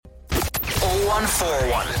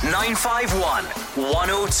0141 951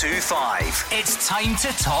 1025. It's time to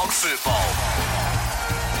talk football.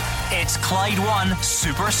 It's Clyde One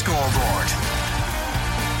Super Scoreboard.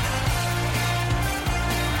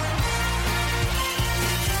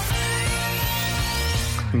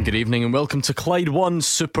 Good evening and welcome to Clyde One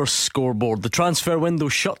Super Scoreboard. The transfer window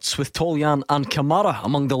shuts with Toljan and Kamara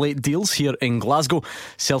among the late deals here in Glasgow.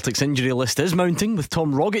 Celtic's injury list is mounting with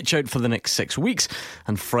Tom Rogic out for the next 6 weeks,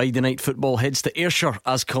 and Friday night football heads to Ayrshire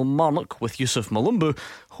as Kilmarnock with Yusuf Malumbu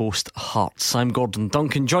host Hearts. I'm Gordon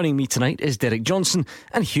Duncan. Joining me tonight is Derek Johnson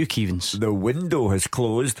and Hugh Keevins. The window has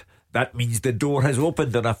closed. That means the door has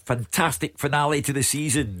opened on a fantastic finale to the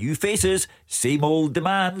season. New faces, same old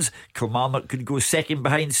demands. Kilmarnock could go second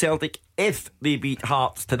behind Celtic if they beat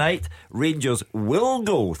Hearts tonight. Rangers will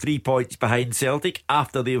go 3 points behind Celtic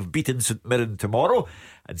after they've beaten St Mirren tomorrow.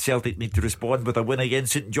 And Celtic need to respond with a win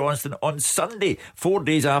against St Johnstone on Sunday, 4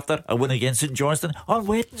 days after a win against St Johnstone on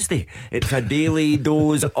Wednesday. It's a daily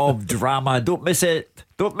dose of drama. Don't miss it.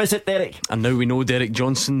 Don't miss it, Derek. And now we know, Derek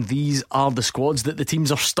Johnson, these are the squads that the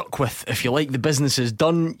teams are stuck with. If you like, the business is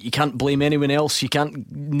done. You can't blame anyone else. You can't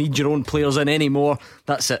need your own players in anymore.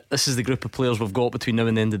 That's it. This is the group of players we've got between now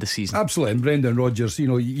and the end of the season. Absolutely. And Brendan Rodgers, you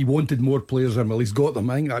know, he wanted more players in. Well, he's got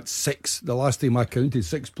them. I think that's 6. The last time I counted,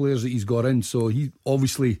 6 players that he's got in. So he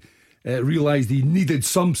obviously realised he needed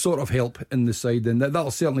some sort of help in the side, and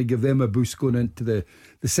that'll certainly give them a boost going into the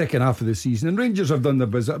second half of the season. And Rangers have done their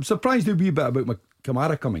business. I'm surprised a wee bit about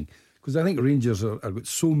Kamara coming, because I think Rangers have got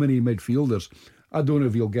so many midfielders. I don't know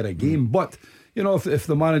if he'll get a game, but you know, if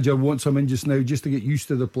the manager wants him in just now just to get used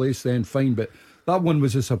to the place, then fine. But that one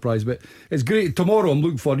was a surprise. But it's great. Tomorrow I'm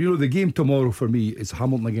looking for, you know, the game tomorrow for me is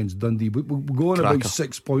Hamilton against Dundee. We're going about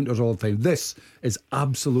 6 pointers all the time. This is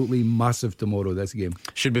absolutely massive tomorrow, this game.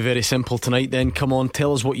 Should be very simple tonight then. Come on,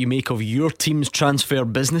 tell us what you make of your team's transfer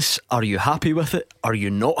business. Are you happy with it? Are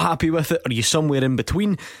you not happy with it? Are you somewhere in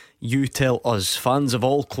between? You tell us. Fans of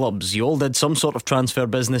all clubs, you all did some sort of transfer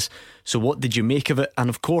business, so what did you make of it? And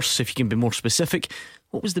of course, if you can be more specific,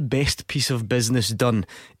 what was the best piece of business done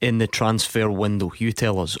in the transfer window? You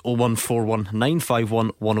tell us. 0141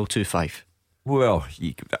 951 1025. Well,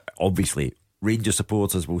 obviously Rangers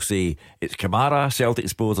supporters will say it's Kamara. Celtic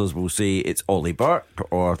supporters will say it's Ollie Burke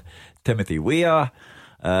or Timothy Weah,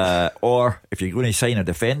 or if you're going to sign a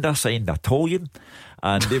defender, sign a Toljan.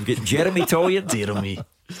 And they've got Jeremy Toljan. Dear me.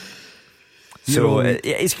 So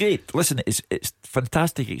it's great. Listen, it's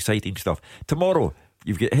fantastic, exciting stuff. Tomorrow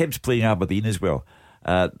you've got Hibs playing Aberdeen as well.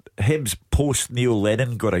 Hibs post Neil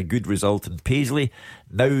Lennon got a good result in Paisley.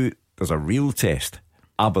 Now there's a real test,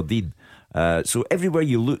 Aberdeen. So everywhere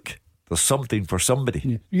you look, there's something for somebody.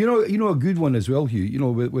 Yeah. You know a good one as well, Hugh. You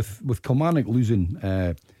know, with Kilmarnock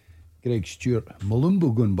losing Greg Stewart,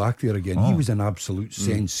 Malumbo going back there again. He was an absolute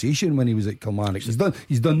sensation when he was at Kilmarnock.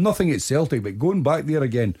 He's done nothing at Celtic, but going back there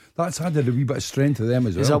again, that's added a wee bit of strength to them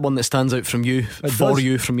as well. Is that one that stands out from you,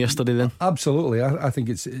 you from yesterday then? Absolutely. I think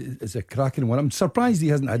it's a cracking one. I'm surprised he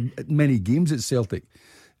hasn't had many games at Celtic.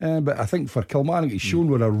 But I think for Kilmarnock, he's shown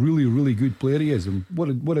what a really, really good player he is, and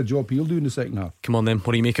what a job he'll do in the second half. Come on then,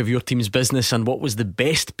 what do you make of your team's business, and what was the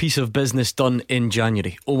best piece of business done in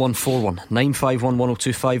January? 0141 951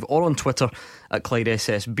 1025 or on Twitter at Clyde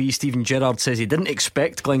SSB. Stephen Gerrard says he didn't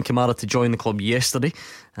expect Glenn Kamara to join the club yesterday,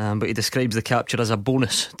 but he describes the capture as a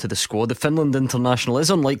bonus to the squad. The Finland international is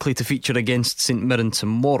unlikely to feature against St Mirren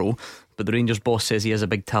tomorrow, but the Rangers boss says he has a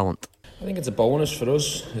big talent. I think it's a bonus for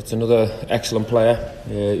us. It's another excellent player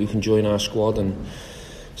who can join our squad and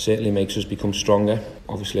certainly makes us become stronger.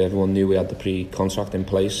 Obviously everyone knew we had the pre-contract in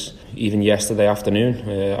place. Even yesterday afternoon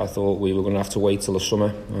I thought we were going to have to wait till the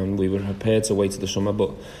summer, and we were prepared to wait till the summer,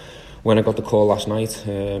 but when I got the call last night,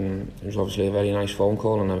 it was obviously a very nice phone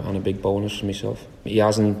call and a big bonus for myself. He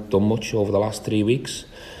hasn't done much over the last 3 weeks.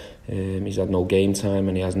 He's had no game time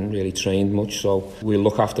and he hasn't really trained much, so we'll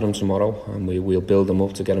look after him tomorrow and we'll build him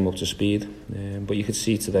up to get him up to speed. But you could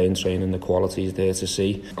see today in training the quality is there to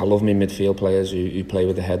see. I love my midfield players who play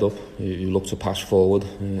with the head up, who look to pass forward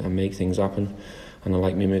and make things happen, and I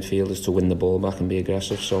like my midfielders to win the ball back and be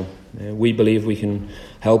aggressive. So we believe we can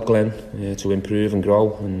help Glenn to improve and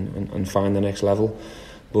grow and find the next level,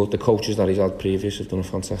 but the coaches that he's had previous have done a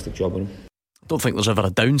fantastic job with him. Don't think there's ever a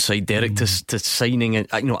downside, Derek, to signing,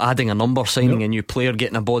 adding a number, signing a new player,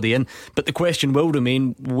 getting a body in. But the question will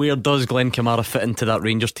remain: where does Glenn Kamara fit into that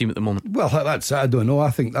Rangers team at the moment? Well, that's I don't know. I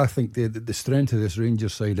think the strength of this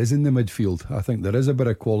Rangers side is in the midfield. I think there is a bit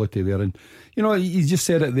of quality there, and he just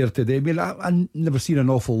said it there today. I mean, I've never seen an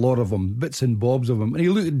awful lot of him, bits and bobs of him, and he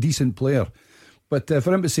looked a decent player. But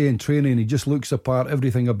for him to say in training he just looks apart,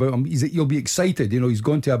 everything about him, you'll be excited. He's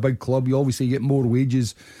gone to a big club. You obviously get more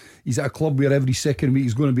wages. He's at a club where every second week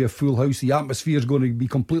is going to be a full house. The atmosphere is going to be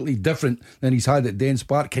completely different than he's had at Dens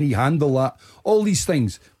Park. Can he handle that? All these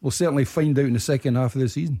things we'll certainly find out in the second half of the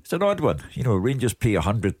season. It's an odd one. Rangers pay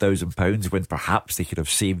 £100,000 when perhaps they could have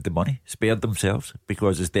saved the money, spared themselves,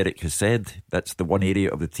 because as Derek has said, that's the one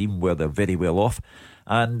area of the team where they're very well off.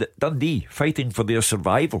 And Dundee fighting for their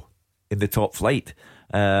survival in the top flight.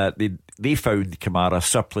 They found Kamara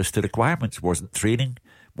surplus to requirements. Wasn't training,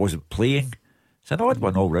 wasn't playing. It's an odd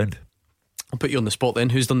one all round. I'll put you on the spot then.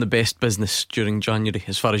 Who's done the best business during January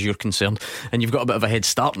as far as you're concerned? And you've got a bit of a head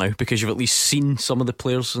start now because you've at least seen some of the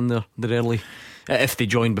players in their early, if they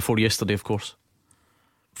joined before yesterday, of course.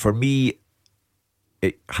 For me,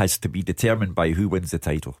 it has to be determined by who wins the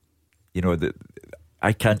title.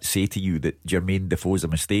 I can't say to you that Jermaine Defoe's a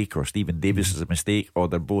mistake or Stephen Davis is a mistake or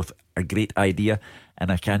they're both a great idea,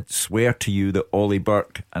 and I can't swear to you that Ollie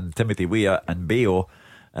Burke and Timothy Weah and Bayo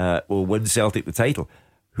will win Celtic the title.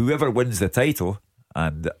 Whoever wins the title,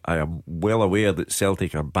 and I am well aware that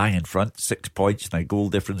Celtic are bang in front, 6 points and a goal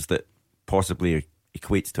difference that possibly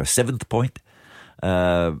equates to a 7th point,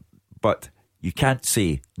 but you can't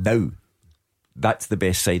say now that's the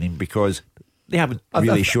best signing because they haven't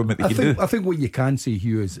really shown what they can do. I think what you can say,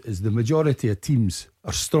 Hugh, is the majority of teams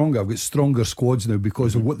are stronger. I've got stronger squads now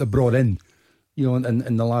because of what they brought in.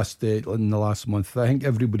 In the last month, I think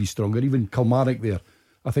everybody's stronger. Even Kilmarnock there,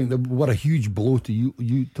 I think that what a huge blow to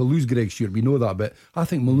you to lose Greg Stewart. We know that, but I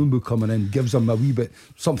think Malumbu coming in gives them a wee bit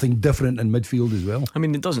something different in midfield as well. I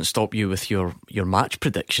mean, it doesn't stop you with your match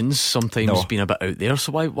predictions sometimes being a bit out there.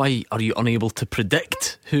 So why are you unable to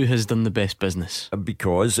predict who has done the best business?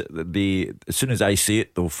 Because as soon as I say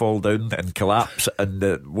it, they'll fall down and collapse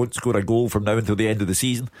and won't score a goal from now until the end of the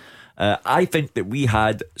season. I think that we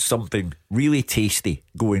had something really tasty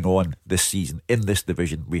going on this season in this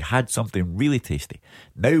division. We had something really tasty.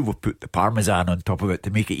 Now we've put the parmesan on top of it to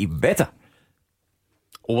make it even better.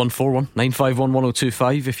 0141 951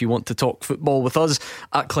 1025 if you want to talk football with us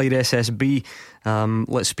at Clyde SSB.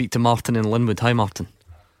 Let's speak to Martin in Linwood. Hi, Martin.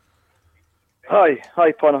 Hi,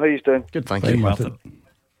 Panna, how you doing? Good, thank you, Martin.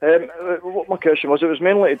 What my question was, it was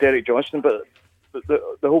mainly to Derek Johnston, but the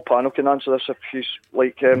whole panel can answer this if she's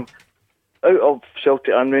like, out of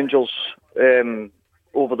Celtic and Rangers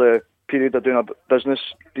over the period of doing a business,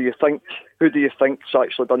 who do you think's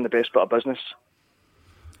actually done the best bit of business?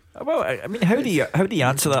 Well, I mean, how do you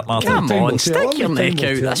answer that, Martin? Come on, stick your neck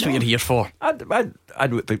out. That's what you're here for. I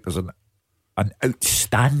don't think there's an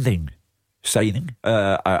outstanding signing.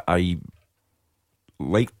 I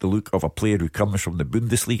like the look of a player who comes from the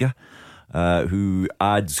Bundesliga, who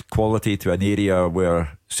adds quality to an area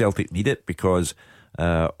where Celtic need it because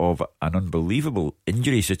of an unbelievable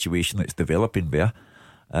injury situation that's developing there.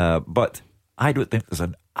 But I don't think there's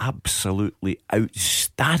an absolutely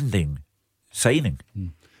outstanding signing. I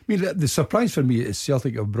mean, the surprise for me is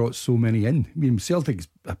Celtic have brought so many in. I mean, Celtic's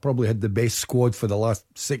probably had the best squad for the last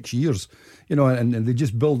 6 years, and they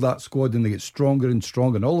just build that squad and they get stronger and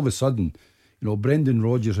stronger. And all of a sudden, Brendan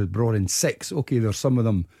Rodgers has brought in 6. Okay, there's some of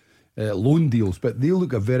them loan deals, but they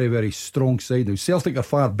look a very, very strong side now. Celtic are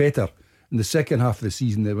far better in the second half of the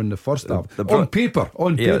season than in the first half. On paper.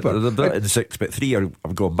 They're brought in 6, but 3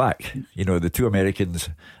 have gone back. The 2 Americans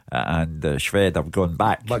and Shved have gone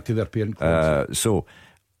back to their parent clubs. So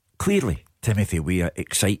clearly Timothy Weah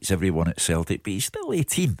excites everyone at Celtic, but he's still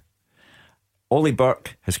 18. Ollie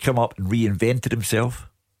Burke has come up and reinvented himself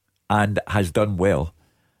and has done well.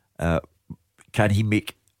 Can he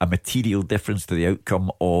make a material difference to the outcome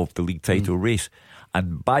of the league title race?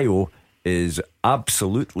 And Bayo is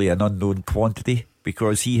absolutely an unknown quantity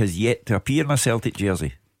because he has yet to appear in a Celtic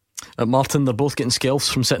jersey. Martin, they're both getting scalps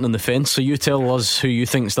from sitting on the fence, so you tell us who you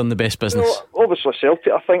think's done the best business. Obviously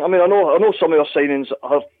Celtic, I think. I mean, I know some of their signings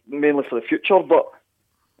are mainly for the future, but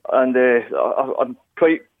I'm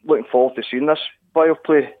quite looking forward to seeing this Bayo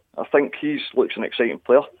play. I think he looks an exciting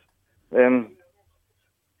player.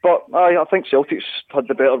 But I think Celtic's had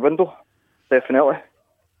the better window, definitely.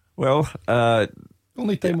 Well,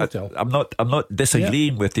 only time will tell. I'm not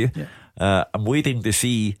disagreeing with you. Yeah. I'm waiting to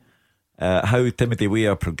see how Timothy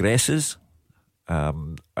Weah progresses.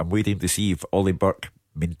 I'm waiting to see if Ollie Burke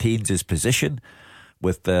maintains his position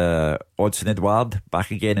with Odsonne Edouard back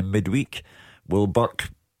again in midweek. Will Burke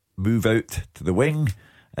move out to the wing?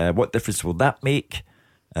 What difference will that make?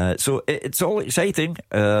 So it's all exciting.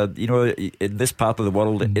 In this part of the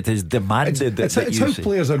world, it is demanded it's how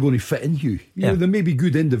players are going to fit in you. There may be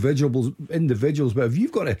good individuals, but if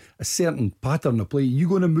you've got a certain pattern of play, you're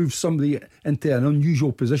going to move somebody into an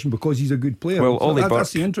unusual position because he's a good player. Well,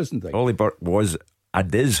 that's the interesting thing. Ollie Burke was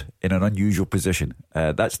and is in an unusual position.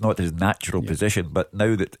 That's not his natural position, but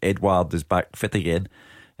now that Edouard is back fit again,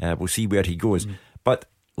 We'll see where he goes. But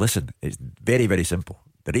listen, it's very, very simple.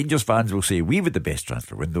 The Rangers fans will say we've had the best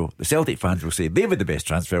transfer window. The Celtic fans will say they've had the best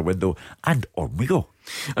transfer window, and on we go.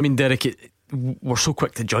 I mean, Derek, we're so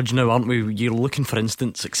quick to judge now, aren't we? You're looking for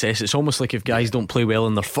instant success. It's almost like if guys don't play well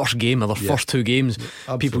in their first game or their first two games,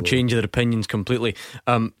 people change their opinions completely.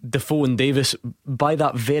 Defoe and Davis, by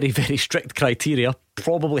that very, very strict criteria,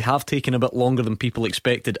 probably have taken a bit longer than people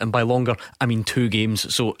expected, and by longer I mean 2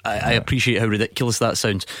 games. So I appreciate how ridiculous that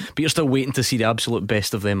sounds, but you're still waiting to see the absolute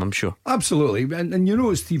best of them, I'm sure. Absolutely, and you know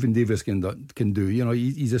what Stephen Davis can do. You know,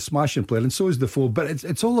 he's a smashing player, and so is Defoe. But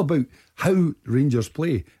it's all about how Rangers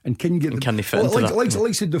play, and can they fit into that?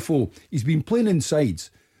 Like said Defoe, he's been playing in sides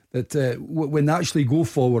that when they actually go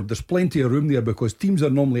forward, there's plenty of room there because teams are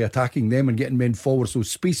normally attacking them and getting men forward, so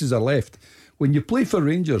spaces are left. When you play for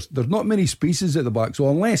Rangers, there's not many spaces at the back, so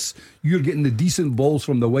unless you're getting the decent balls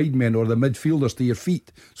from the wide men or the midfielders to your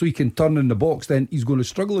feet so you can turn in the box, then he's going to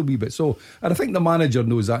struggle a wee bit. So, and I think the manager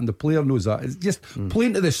knows that and the player knows that. It's just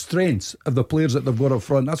playing to the strengths of the players that they've got up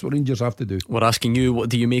front. That's what Rangers have to do. We're asking you, what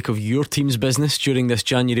do you make of your team's business during this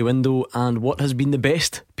January window, and what has been the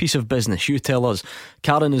best piece of business? You tell us.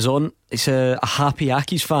 Karen is on. It's a happy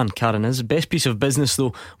Accies fan, Karen is. Best piece of business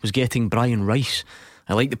though was getting Brian Rice.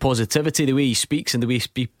 I like the positivity, the way he speaks and the way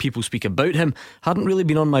people speak about him. Hadn't really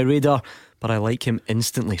been on my radar, but I like him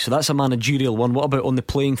instantly. So that's a managerial one. What about on the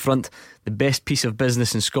playing front? The best piece of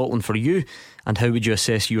business in Scotland for you, and how would you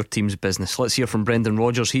assess your team's business? Let's hear from Brendan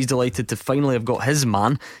Rodgers. He's delighted to finally have got his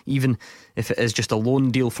man, even if it is just a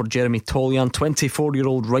loan deal for Jeremy Toljan,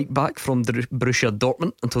 24-year-old right back from Borussia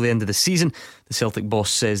Dortmund until the end of the season. The Celtic boss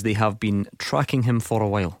says they have been tracking him for a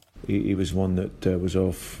while. He was one that was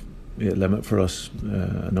off limit for us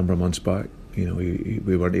a number of months back. You know,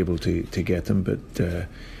 we weren't able to get him, but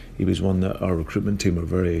he was one that our recruitment team were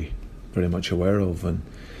very, very much aware of, and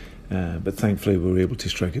but thankfully we were able to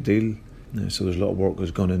strike a deal. So there's a lot of work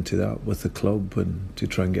that's gone into that with the club and to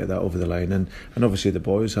try and get that over the line, and obviously the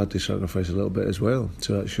boys had to sacrifice a little bit as well.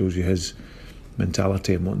 So that shows you his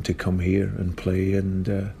mentality and wanting to come here and play,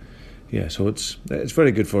 and yeah, so it's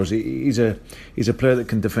very good for us. He's a player that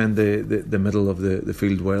can defend the middle of the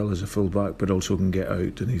field well as a full back, but also can get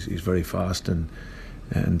out, and he's very fast and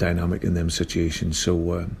dynamic in them situations.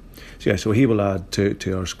 So he will add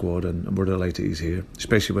to our squad, and we're delighted he's here,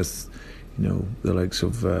 especially with the likes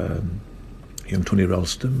of young Tony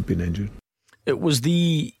Ralston being injured. It was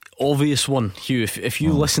the obvious one, Hugh. If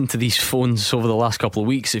you listen to these phones over the last couple of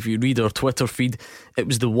weeks, if you read our Twitter feed, it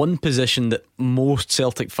was the one position that most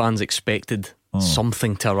Celtic fans expected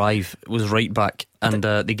something to arrive. It was right back, and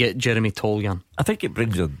they get Jeremy Toljan. I think it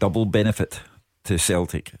brings a double benefit to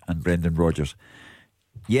Celtic and Brendan Rodgers.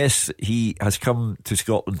 Yes, he has come to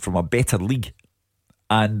Scotland from a better league,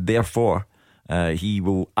 and therefore he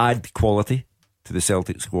will add quality to the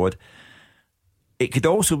Celtic squad. It could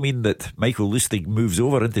also mean that Michael Lustig moves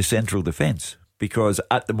over into central defence, because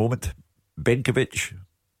at the moment Benkovic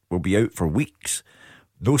will be out for weeks.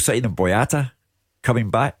 No sign of Boyata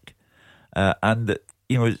coming back, and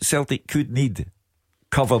Celtic could need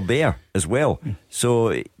cover there as well.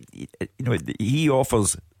 So he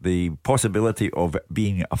offers the possibility of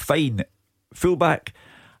being a fine fullback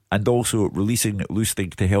and also releasing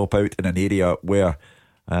Lustig to help out in an area where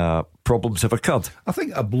problems have occurred. I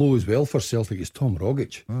think a blow as well for Celtic is Tom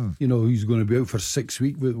Rogic. He's going to be out for 6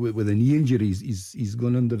 weeks with a knee injury. He's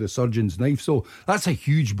gone under the surgeon's knife, so that's a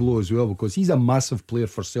huge blow as well, because he's a massive player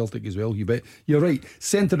for Celtic as well. You're right,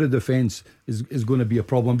 centre of defence is going to be a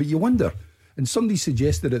problem, but you wonder, and somebody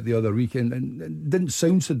suggested it the other weekend and it didn't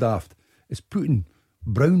sound so daft, is putting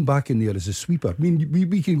Brown back in there as a sweeper. I mean,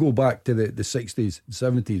 we can go back to the 60s,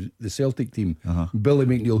 70s, the Celtic team. Billy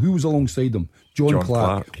McNeil, who was alongside him? John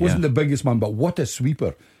Clark wasn't the biggest man, but what a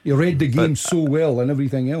sweeper. He read the game so well and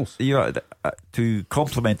everything else. To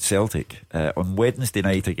compliment Celtic, on Wednesday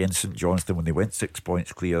night against St Johnstone, when they went 6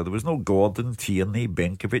 points clear, there was no Gordon, Tierney,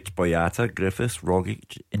 Benkovic, Boyata, Griffiths,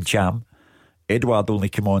 Rogic and Cham. Edouard only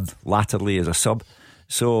came on latterly as a sub.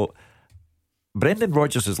 So Brendan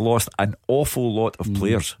Rodgers has lost an awful lot of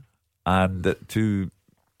players, and to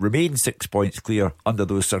remain 6 points clear under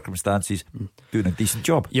those circumstances, doing a decent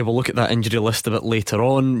job. Yeah, we'll look at that injury list a bit later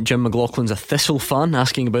on. Jim McLaughlin's a Thistle fan,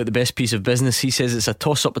 asking about the best piece of business. He says it's a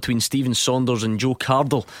toss-up between Stephen Saunders and Joe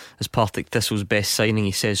Cardle as Partick Thistle's best signing.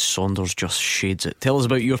 He says Saunders just shades it. Tell us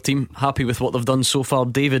about your team. Happy with what they've done so far?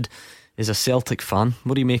 David is a Celtic fan.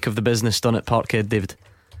 What do you make of the business done at Parkhead, David?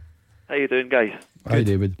 How you doing, guys? Hi,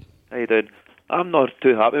 David. How you doing? I'm not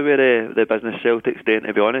too happy with the business Celtic's doing,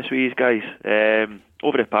 to be honest with you guys.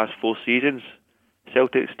 Over the past 4 seasons,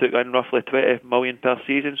 Celtic's took in roughly 20 million per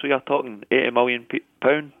season, so you're talking £80 million.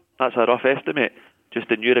 That's a rough estimate. just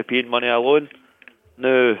in European money alone.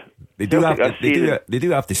 No, they do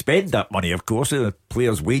have to spend that money, of course. The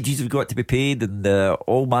players' wages have got to be paid, and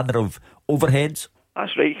all manner of overheads.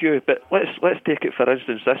 That's right, Hugh. But let's take it for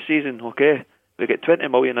instance this season. Okay, we get 20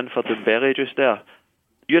 million in for Dembele just there.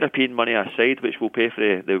 European money aside, which will pay for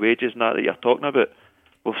the wages and that you're talking about,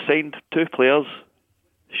 we've signed 2 players,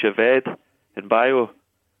 Cheved and Bayo,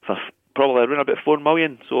 for probably around about 4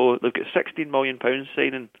 million. So they've got £16 million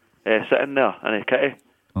signing sitting there in a kitty.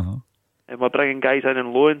 Uh-huh. And we're bringing guys in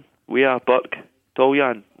on loan. We are Burke,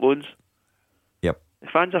 Toljan, loans. Yep. The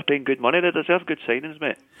fans are paying good money. They deserve good signings,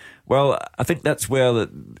 mate. Well, I think that's where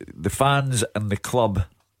the fans and the club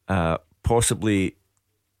possibly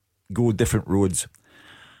go different roads.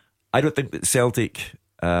 I don't think that Celtic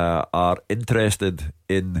are interested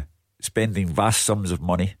in spending vast sums of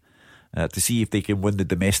money to see if they can win the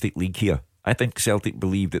domestic league here. I think Celtic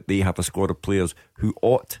believe that they have a squad of players who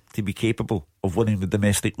ought to be capable of winning the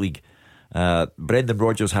domestic league. Brendan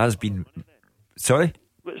Rodgers has been... Sorry?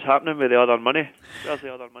 What's happening with the other money? Where's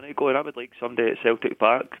the other money going? I would like somebody at Celtic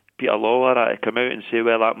Park, Peter Lawler, to come out and say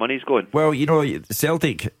where that money's going. Well, you know,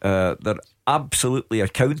 Celtic, they're absolutely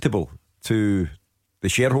accountable to the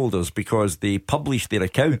shareholders because they publish their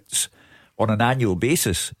accounts on an annual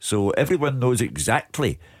basis. So everyone knows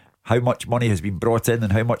exactly how much money has been brought in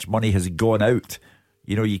and how much money has gone out.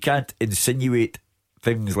 You know, you can't insinuate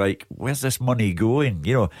things like, where's this money going?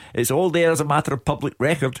 You know, it's all there as a matter of public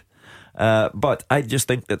record. But I just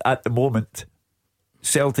think that at the moment,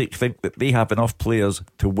 Celtic think that they have enough players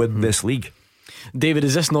to win this league. David,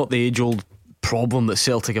 is this not the age-old problem that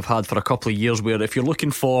Celtic have had for a couple of years, where if you're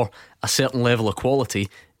looking for a certain level of quality,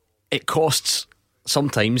 it costs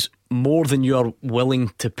sometimes more than you're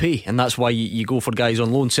willing to pay, and that's why you go for guys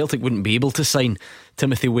on loan. Celtic wouldn't be able to sign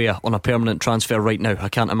Timothy Weah on a permanent transfer right now. I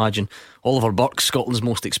can't imagine. Oliver Burke, Scotland's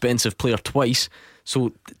most expensive player twice.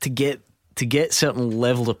 So to get certain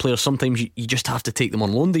levels of players, sometimes you just have to take them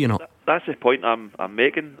on loan, do you not? That's the point I'm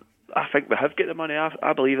making. I think we have got the money.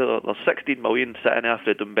 I believe that there's 16 million sitting there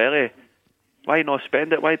for Dembele. Why not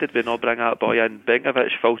spend it? Why did we not bring that boy in,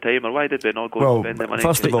 Benkovic, full time, or why did we not go and spend the money?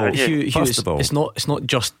 First of all, it's not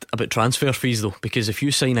just about transfer fees though, because if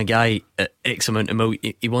you sign a guy at X amount of mil,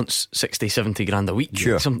 he wants 60-70 grand a week.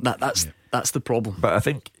 Sure. That's the problem. But I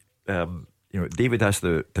think David has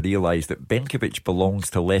to realise that Benkovic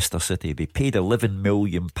belongs to Leicester City. They paid £11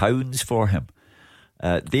 million for him.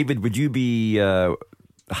 David, would you be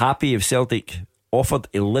happy if Celtic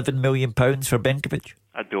offered £11 million for Benkovic?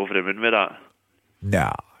 I'd be over the moon with that.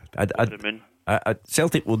 No,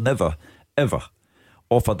 Celtic will never, ever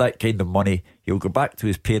offer that kind of money. He'll go back to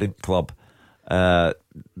his parent club. Now,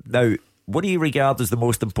 what do you regard as the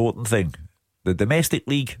most important thing? The domestic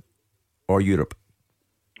league or Europe?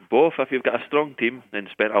 Both. If you've got a strong team and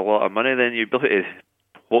spent a lot of money, then you'll be able to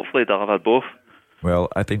hopefully deliver both. Well,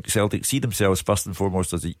 I think Celtic see themselves first and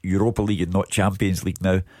foremost as a Europa League and not Champions League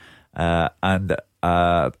now. And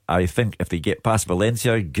I think if they get past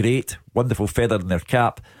Valencia, great, wonderful feather in their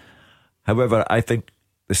cap. However, I think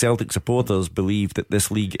the Celtic supporters believe that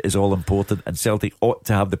this league is all important and Celtic ought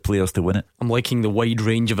to have the players to win it. I'm liking the wide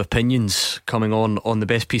range of opinions coming on the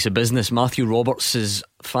best piece of business. Matthew Roberts is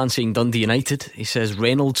fancying Dundee United. He says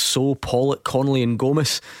Reynolds, So, Pollock, Connolly and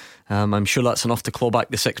Gomez. I'm sure that's enough to claw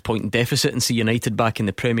back the 6-point deficit and see United back in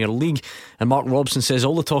the Premier League. And Mark Robson says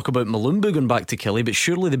all the talk about Malumbu going back to Killie, but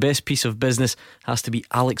surely the best piece of business has to be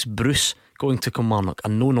Alex Bruce going to Kilmarnock, a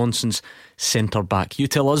no-nonsense centre back. You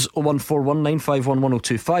tell us.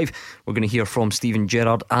 01419511025. We're going to hear from Steven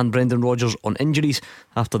Gerrard and Brendan Rodgers on injuries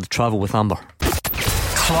after the travel with Amber.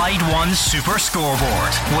 Clyde One Super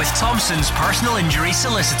Scoreboard with Thompson's personal injury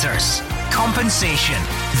solicitors. Compensation.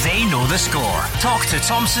 They know the score. Talk to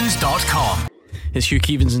Thompsons.com. It's Hugh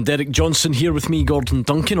Keevins and Derek Johnson here with me, Gordon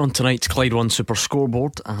Duncan, on tonight's Clyde One Super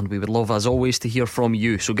Scoreboard, and we would love, as always, to hear from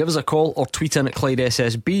you. So give us a call or tweet in at Clyde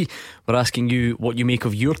SSB. We're asking you what you make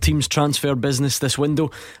of your team's transfer business this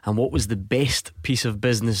window and what was the best piece of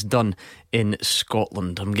business done in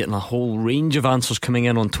Scotland. I'm getting a whole range of answers coming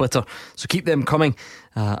in on Twitter, so keep them coming.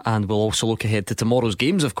 And we'll also look ahead to tomorrow's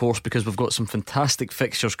games, of course, because we've got some fantastic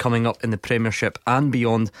fixtures coming up in the Premiership and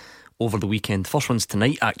beyond over the weekend. First one's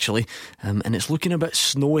tonight, actually, and it's looking a bit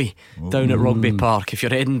snowy down at Rugby Park. If you're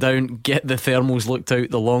heading down, get the thermals looked out,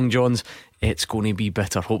 the long johns. It's going to be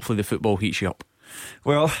bitter. Hopefully the football heats you up.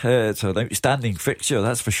 Well, it's an outstanding fixture,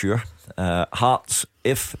 that's for sure. Hearts,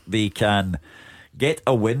 if they can get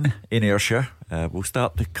a win in Ayrshire, will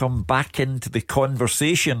start to come back into the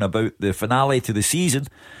conversation about the finale to the season.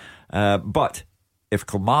 But if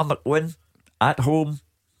Kilmarnock win at home,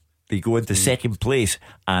 they go into second place,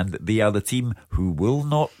 and they are the team who will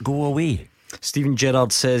not go away. Stephen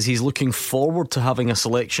Gerrard says he's looking forward to having a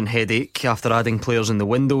selection headache after adding players in the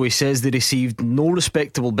window. He says they received no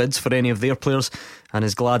respectable bids for any of their players and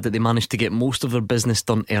is glad that they managed to get most of their business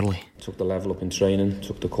done early. Took the level up in training,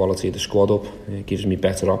 took the quality of the squad up. It gives me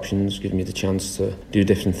better options, gives me the chance to do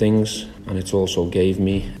different things, and it's also gave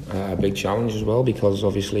me a big challenge as well, because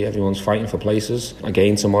obviously everyone's fighting for places.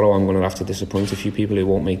 Again, tomorrow I'm going to have to disappoint a few people who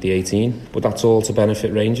won't make the 18, but that's all to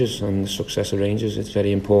benefit Rangers and the success of Rangers. It's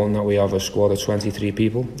very important that we have a squad of 23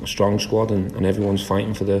 people, a strong squad, and everyone's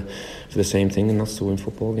fighting for the same thing, and that's to win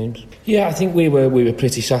football games. Yeah, I think we were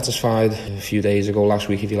pretty satisfied a few days ago, last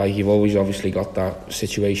week if you like. You've always obviously got that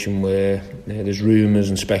situation where there's rumours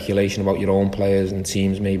and speculation about your own players and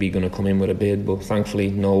teams maybe going to come in with a bid, but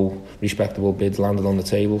thankfully no respectable bids landed on the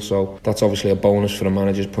table, so that's obviously a bonus from a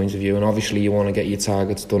manager's point of view. And obviously you want to get your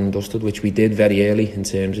targets done and dusted, which we did very early in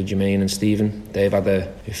terms of Jermaine and Stephen. They've had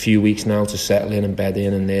a few weeks now to settle in and bed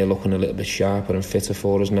in, and they're looking a little bit sharper and fitter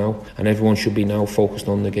for us now, and everyone should be now focused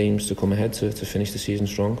on the games to come ahead to finish the season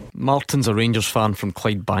strong. Martin's a Rangers fan from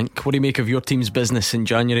Clydebank. What do you make of your team's business in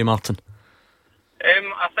January, Martin?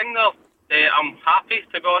 I think I'm happy,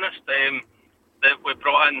 to be honest, that we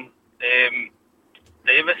brought in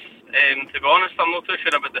Davis. To be honest, I'm not too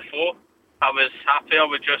sure about Defoe. I was happier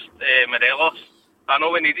with just Morelos. I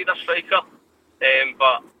know we needed a striker,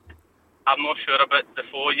 but I'm not sure about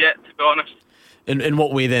Defoe yet, to be honest. In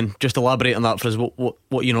what way then? Just elaborate on that for us. What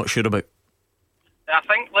are you not sure about? I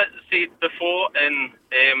think, let's say, Defoe and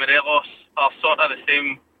Morelos are sort of the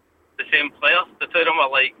same player. The two of them are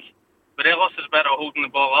like, Morelos is better at holding the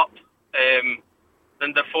ball up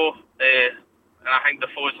than Defoe, and I think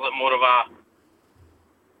Defoe is like more of a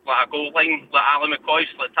goal line, like Ali McCoy's,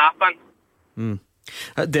 like tapping.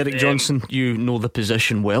 Derek Johnson, you know the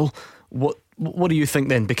position well. What do you think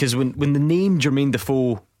then? Because when the name Jermaine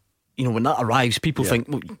Defoe, when that arrives, people think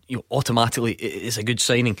automatically it's a good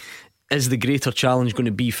signing. Is the greater challenge going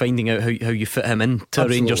to be finding out how you fit him into a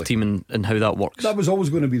Rangers team and how that works? That was always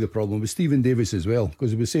going to be the problem with Stephen Davis as well,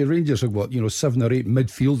 because we say Rangers have got 7 or 8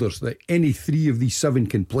 midfielders that any 3 of these 7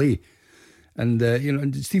 can play, and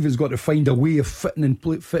and Stephen's got to find a way of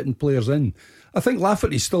fitting players in. I think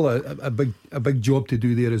Lafferty's still a big job to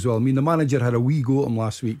do there as well. I mean, the manager had a wee go at him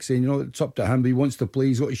last week, saying it's up to him, but he wants to play.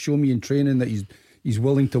 He's got to show me in training that he's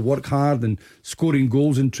willing to work hard and scoring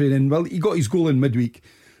goals in training. Well, he got his goal in midweek.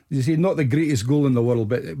 You say not the greatest goal in the world,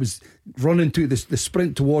 but it was running to the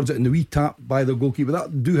sprint towards it and the wee tap by the goalkeeper.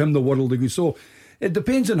 That do him the world of good. So it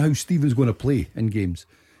depends on how Stephen's going to play in games.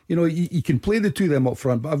 He can play the two of them up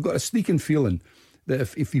front, but I've got a sneaking feeling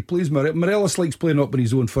that if he plays Morelos likes playing up on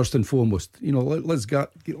his own first and foremost. Let's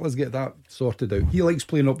get that sorted out. He likes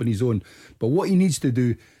playing up on his own, but what he needs to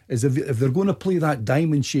do is if they're going to play that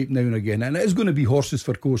diamond shape now and again, and it is going to be horses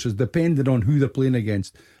for courses depending on who they're playing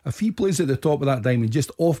against. If he plays at the top of that diamond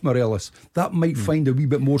just off Morelos, that might find a wee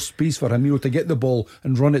bit more space for him to get the ball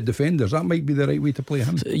and run at defenders. That might be the right way to play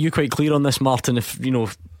him. So are you quite clear on this, Martin? If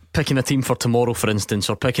picking a team for tomorrow, for instance,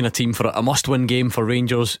 or picking a team for a must-win game for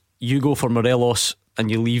Rangers, you go for Morelos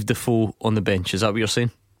and you leave Defoe on the bench. Is that what you're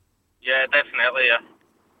saying? Yeah, definitely. Yeah.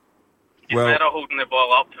 He's better holding the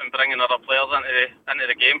ball up and bringing other players into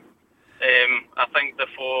the game. I think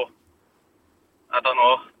Defoe, I don't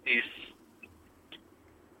know,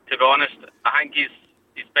 to be honest, I think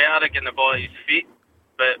he's better at getting the ball at his feet,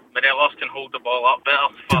 but Morelos can hold the ball up better.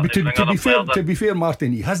 To be fair,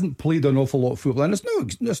 Martin, he hasn't played an awful lot of football, and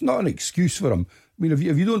it's not an excuse for him. I mean, if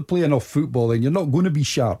you don't play enough football, then you're not going to be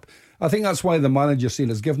sharp. I think that's why the manager's saying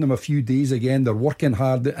has given them a few days again. They're working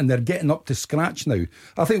hard and they're getting up to scratch now.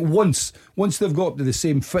 I think once they've got up to the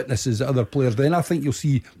same fitness as the other players, then I think you'll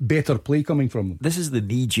see better play coming from them. This is the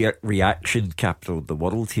knee-jerk reaction capital of the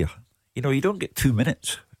world here. You don't get 2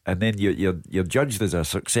 minutes and then you're judged as a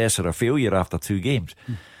success or a failure after 2 games.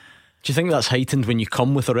 Do you think that's heightened when you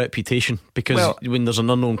come with a reputation? Because when there's an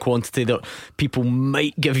unknown quantity, that people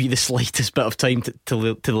might give you the slightest bit of time to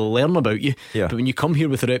learn about you. Yeah. But when you come here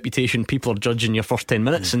with a reputation, people are judging your first 10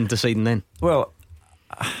 minutes and deciding then. Well,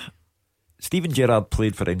 Stephen Gerrard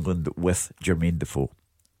played for England with Jermaine Defoe,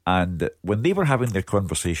 and when they were having their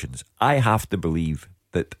conversations, I have to believe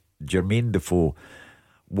that Jermaine Defoe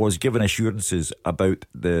was given assurances about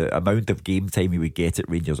the amount of game time he would get at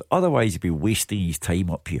Rangers. Otherwise he'd be wasting his time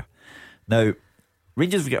up here. Now,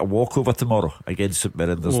 Rangers will get a walkover tomorrow against St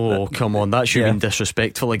Mirren. Come on, that should have been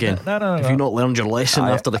disrespectful again. No. Have you not learned your lesson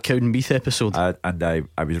after the Cowdenbeath episode? I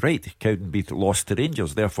was right. Cowdenbeath lost to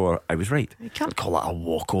Rangers, therefore I was right. You can't call that a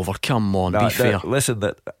walkover. Come on, be fair. Listen,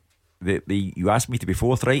 you asked me to be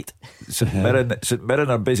forthright. St Mirren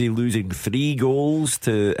are busy losing 3 goals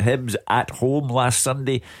to Hibs at home last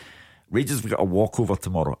Sunday. Rangers have got a walkover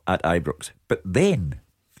tomorrow at Ibrox. But then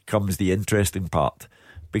comes the interesting part,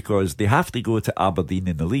 because they have to go to Aberdeen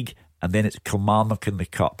in the league, and then it's Kilmarnock in the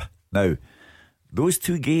Cup. Now, those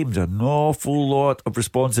two games are an awful lot of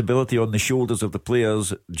responsibility on the shoulders of the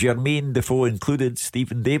players, Jermaine Defoe included,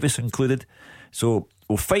 Stephen Davis included. So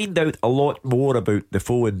we'll find out a lot more about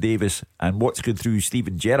Defoe and Davis and what's going through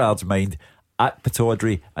Stephen Gerrard's mind at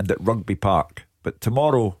Pittodrie and at Rugby Park. But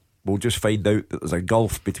tomorrow we'll just find out that there's a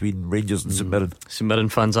gulf between Rangers and St Mirren. St Mirren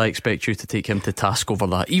fans, I expect you to take him to task over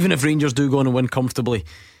that. Even if Rangers do go on and win comfortably,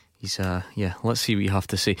 he's let's see what you have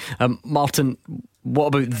to say. Martin, what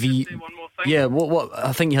about the... One more thing. Yeah, what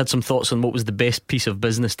I think you had some thoughts on what was the best piece of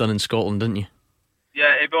business done in Scotland, didn't you?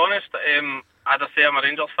 Yeah, to be honest, as I say, I'm a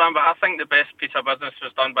Rangers fan, but I think the best piece of business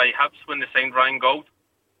was done by Hibs when they signed Ryan Gauld.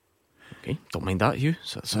 Okay, don't mind that, Hugh.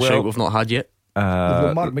 So that's a shout we've not had yet. They've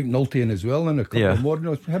got Mark McNulty in as well, and a couple more.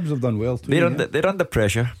 Hibs have done well too. They're under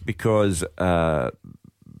pressure because the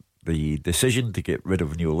decision to get rid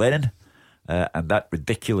of Neil Lennon and that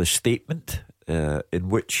ridiculous statement in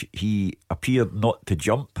which he appeared not to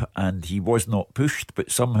jump and he was not pushed,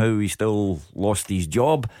 but somehow he still lost his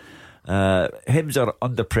job. Hibs are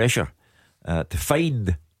under pressure to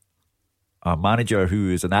find a manager who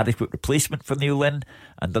is an adequate replacement for Neil Lennon,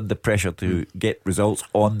 and under pressure to get results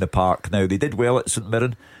on the park. Now, they did well at St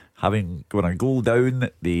Mirren, having gone a goal down.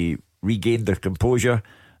 They regained their composure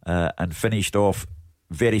and finished off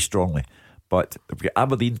very strongly. But we've got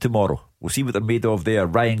Aberdeen tomorrow. We'll see what they're made of there,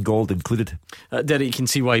 Ryan Gauld included. Derek, you can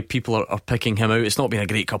see why people are picking him out. It's not been a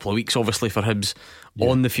great couple of weeks, obviously, for Hibs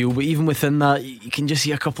on the field, but even within that, you can just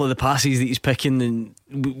see a couple of the passes that he's picking, and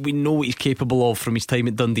we know what he's capable of from his time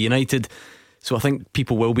at Dundee United. So I think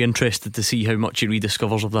people will be interested to see how much he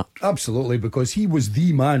rediscovers of that. Absolutely, because he was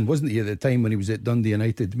the man, wasn't he, at the time when he was at Dundee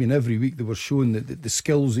United? I mean, every week they were showing the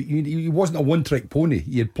skills. He wasn't a one-trick pony.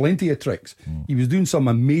 He had plenty of tricks. He was doing some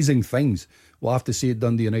amazing things, we'll have to say, at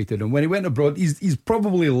Dundee United. And when he went abroad, he's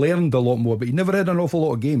probably learned a lot more, but he never had an awful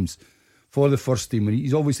lot of games for the first team, and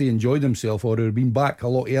he's obviously enjoyed himself, or he'd been back a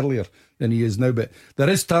lot earlier than he is now. But there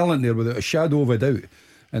is talent there without a shadow of a doubt.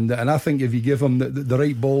 And I think if you give him the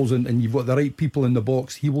right balls and you've got the right people in the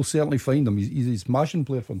box, he will certainly find them. He's a smashing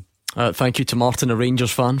player for him. Thank you to Martin, a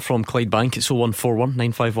Rangers fan from Clydebank. It's 0141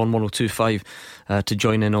 951 1025 to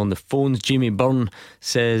join in on the phones. Jamie Byrne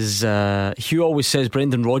says Hugh always says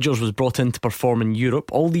Brendan Rodgers was brought in to perform in Europe.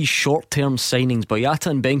 All these short-term signings, Boyata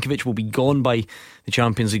and Benkovic, will be gone by the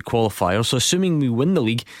Champions League qualifier. So assuming we win the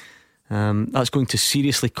league, that's going to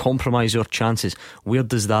seriously compromise our chances. Where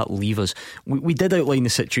does that leave us? We did outline the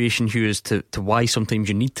situation, Hugh, as to why sometimes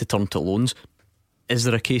you need to turn to loans. Is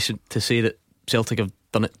there a case to say that Celtic have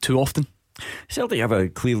done it too often? Celtic have a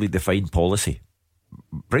clearly defined policy.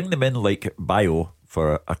 Bring them in like Bio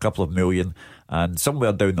for a couple of million, and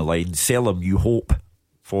somewhere down the line sell them, you hope,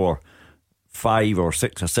 for 5 or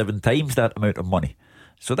 6 or 7 times that amount of money.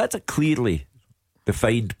 So that's a clearly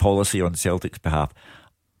defined policy on Celtic's behalf.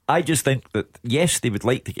 I just think that, yes, they would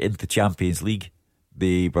like to get into the Champions League.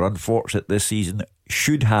 They were unfortunate this season,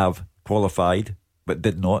 should have qualified but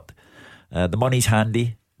did not. The money's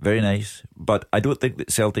handy, very nice, but I don't think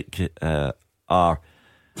that Celtic are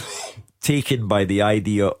taken by the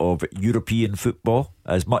idea of European football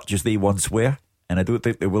as much as they once were, and I don't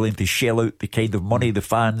think they're willing to shell out the kind of money the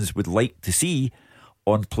fans would like to see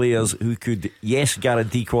on players who could, yes,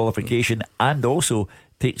 guarantee qualification and also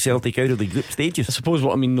take Celtic out of the group stages. I suppose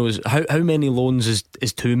what I mean though is how many loans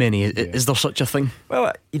is too many? Is there such a thing?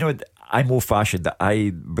 Well, I'm old fashioned.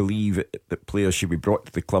 I believe that players should be brought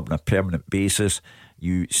to the club on a permanent basis.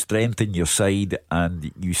 You strengthen your side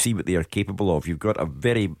and you see what they are capable of. You've got a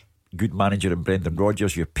very good manager in Brendan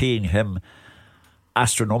Rodgers. You're paying him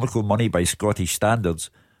astronomical money by Scottish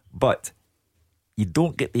standards, but you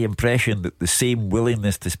don't get the impression that the same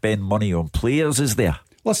willingness to spend money on players is there.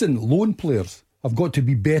 Listen, loan players have got to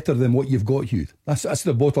be better than what you've got, Hugh. That's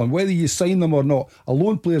the bottom line. Whether you sign them or not, a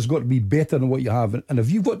loan player's got to be better than what you have. And if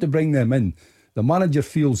you've got to bring them in, the manager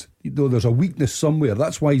feels there's a weakness somewhere.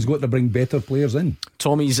 That's why he's got to bring better players in.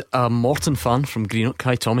 Tommy's a Morton fan from Greenock.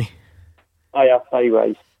 Hi, Tommy. Hiya, hi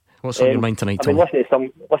guys. What's on your mind tonight, Tommy? I've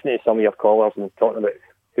been listening to some of your callers and talking about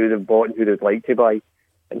who they've bought and who they'd like to buy,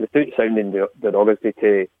 and without sounding derogatory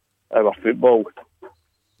to our football,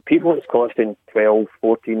 people that's costing 12,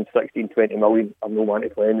 14, 16, 20 million are no one to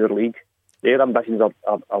play in their league. Their ambitions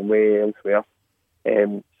are way elsewhere.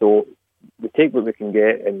 So we take what we can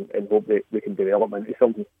get and hope that we can develop into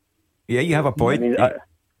something. Yeah, you have a point.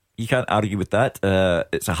 You can't argue with that.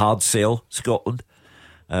 It's a hard sell, Scotland.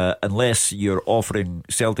 Unless you're offering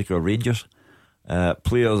Celtic or Rangers,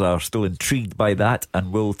 players are still intrigued by that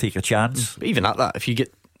and will take a chance. But even at that, if you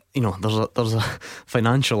get you know, there's a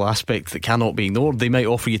financial aspect that cannot be ignored. They might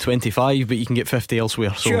offer you 25, but you can get 50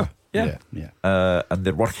 elsewhere. So. Sure. Yeah. And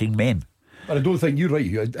they're working men. But I don't think you're right,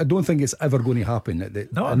 Hugh. I don't think it's ever going to happen.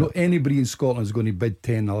 I know anybody in Scotland is going to bid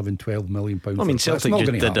 10, 11, 12 million pounds. I mean, Celtic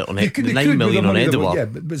just did it on it. 9 million on Edouard. Yeah,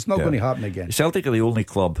 but it's not going to happen again. Celtic are the only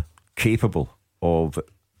club capable of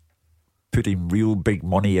putting real big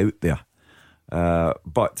money out there.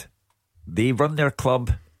 But they run their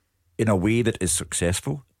club in a way that is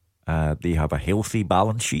successful. They have a healthy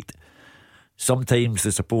balance sheet. Sometimes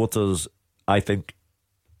the supporters, I think,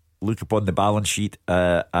 look upon the balance sheet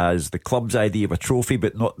as the club's idea of a trophy,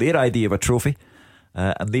 but not their idea of a trophy,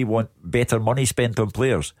 and they want better money spent on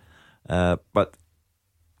players. But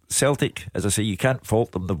Celtic, as I say, you can't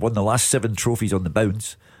fault them. They've won the last 7 trophies on the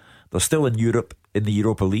bounce. They're still in Europe, in the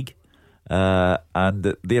Europa League,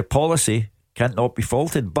 and their policy can't not be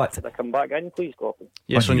faulted. But can I come back in, please, Gordon?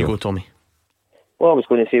 Yes, on you go, Tommy. Well, I was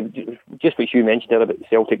going to say just what you mentioned there about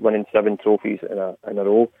Celtic winning 7 trophies in a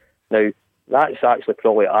row. Now, that's actually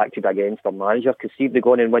probably acted against their manager, because see if they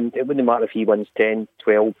go on and win, it wouldn't matter if he wins 10,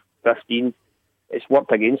 12, 15. It's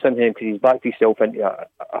worked against him because he's backed himself into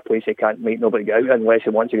a place he might nobody get out of unless he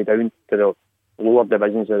wants to go down to the lower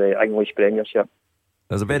divisions of the English Premiership.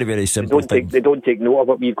 There's a very, very simple thing. They don't take note of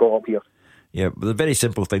what we've got up here. Yeah, but the very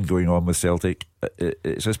simple thing going on with Celtic,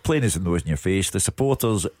 it's as plain as the nose in your face. The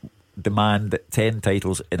supporters demand 10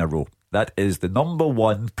 titles in a row. That is the number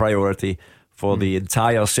one priority for the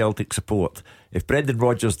entire Celtic support. If Brendan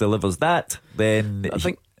Rodgers delivers that, then I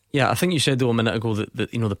think you said though a minute ago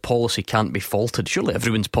that you know the policy can't be faulted. Surely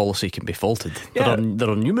everyone's policy can be faulted. Yeah. There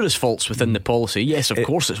are numerous faults within the policy. Yes, of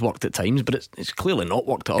course it's worked at times, but it's clearly not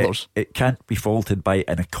worked at others. It can't be faulted by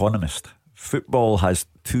an economist. Football has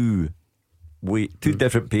two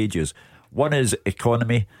different pages. One is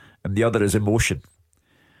economy and the other is emotion.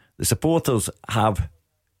 The supporters have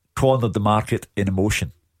cornered the market in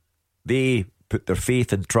emotion. They put their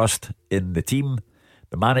faith and trust in the team,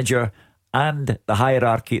 the manager, and the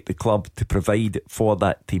hierarchy at the club to provide for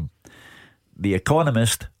that team. The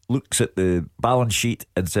economist looks at the balance sheet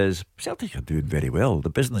and says, Celtic are doing very well. The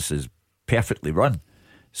business is perfectly run.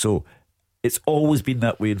 So it's always been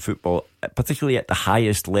that way in football, particularly at the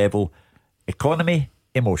highest level. Economy,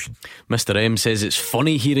 emotion. Mr. M says it's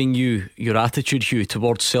funny hearing your attitude, Hugh,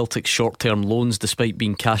 towards Celtic's short-term loans despite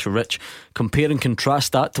being cash rich. Compare and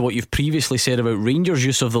contrast that to what you've previously said about Rangers'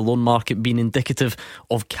 use of the loan market being indicative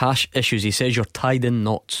of cash issues. He says you're tied in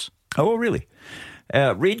knots. Oh, really?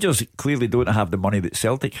 Rangers clearly don't have the money that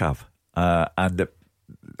Celtic have, and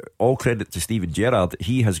all credit to Steven Gerrard.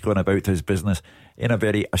 He has gone about his business in a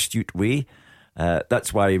very astute way.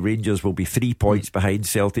 That's why Rangers will be 3 points behind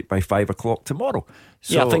Celtic by 5 o'clock tomorrow.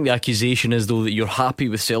 So, yeah, I think the accusation is though that you're happy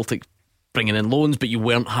with Celtic bringing in loans, but you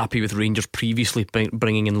weren't happy with Rangers previously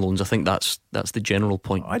bringing in loans. I think that's the general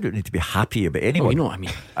point. I don't need to be happy about anyone. Oh, you know what I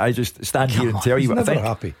mean. I just stand here and tell you what I think.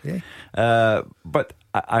 Happy, yeah. But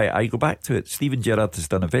I go back to it. Steven Gerrard has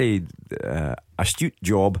done a very astute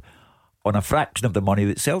job on a fraction of the money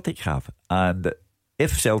that Celtic have, and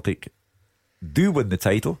if Celtic do win the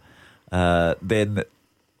title, then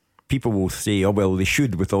people will say, oh well, they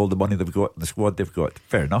should with all the money they've got and the squad they've got.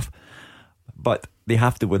 Fair enough, but they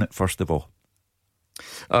have to win it first of all.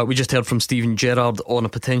 We just heard from Steven Gerrard on a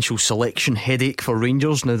potential selection headache for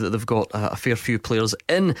Rangers now that they've got a fair few players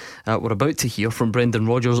in. We're about to hear from Brendan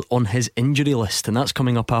Rodgers on his injury list, and that's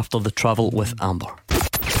coming up after the travel with Amber.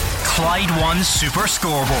 Clyde One Super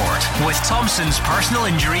Scoreboard with Thompson's personal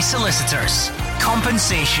injury solicitors.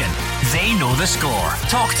 Compensation. They know the score.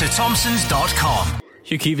 Talk to Thompsons.com.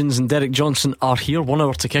 Hugh Keevins and Derek Johnson are here. 1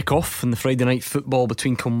 hour to kick off in the Friday night football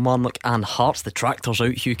between Kilmarnock and Hearts. The tractor's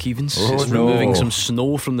out, Hugh Keevins. It's removing some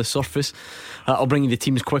snow from the surface. I'll bring you the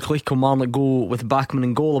teams quickly. Kilmarnock go with Bachmann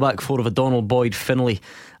in goal. The back four of O'Donnell, Boyd, Finlay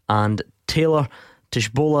and Taylor.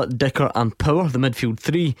 Tishbola, Dicker and Power. The midfield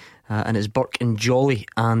three, and it's Burke and Jolly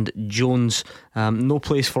and Jones. No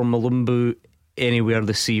place for Malumbu anywhere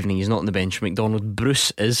this evening. He's not on the bench. McDonald,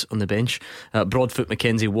 Bruce is on the bench. Broadfoot,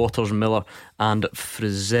 McKenzie, Waters, Miller and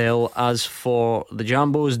Frizzell. As for the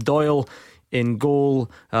Jambos, Doyle in goal.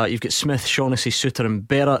 You've got Smith, Shaughnessy, Suter and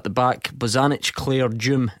Berra at the back. Bozanic, Clare,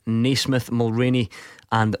 Doom, Naismith, Mulroney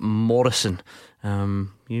and Morrison.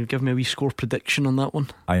 You give me a wee score prediction on that one?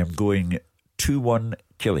 I am going 2-1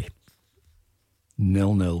 Killie.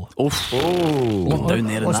 0-0. Oh, down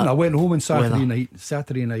there. Listen, I went home on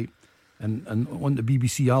Saturday night and on the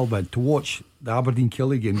BBC Alba to watch the Aberdeen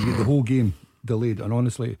Killie game. The whole game delayed, and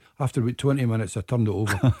honestly, after about 20 minutes I turned it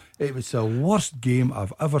over. It was the worst game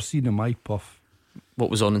I've ever seen in my puff. what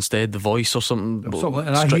was on instead, The Voice or something. And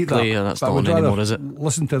I hate that, and that's but not I would on anymore, rather is it?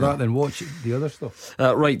 listen to that than watch the other stuff.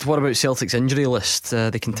 Right, what about Celtic's injury list?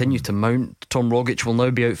 They continue to mount. Tom Rogic will now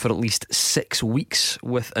be out for at least 6 weeks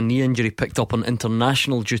with a knee injury picked up on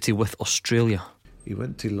international duty with Australia. He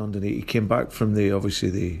went to London. He came back from the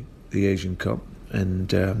Asian Cup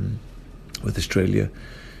and with Australia.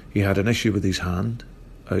 He had an issue with his hand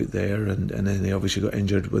out there, and then he obviously got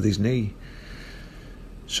injured with his knee.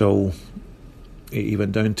 So he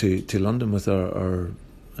went down to London with our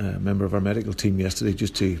member of our medical team yesterday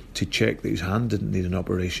just to check that his hand didn't need an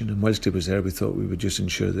operation. And whilst he was there, we thought we would just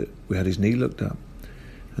ensure that we had his knee looked at.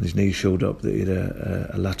 And his knee showed up that he had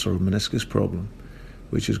a lateral meniscus problem,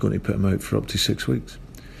 which is going to put him out for up to 6 weeks.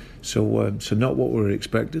 So not what we were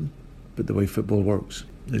expecting, but the way football works.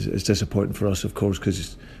 It's disappointing for us, of course,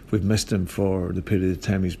 because we've missed him for the period of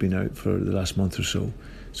time he's been out for the last month or so.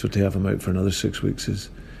 So to have him out for another 6 weeks is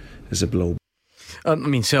a blow. I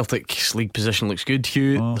mean, Celtic's league position looks good,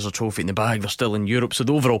 Hugh. There's a trophy in the bag. They're still in Europe, so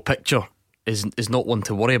the overall picture is not one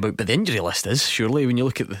to worry about. But the injury list is, surely, when you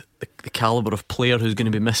look at the calibre of player who's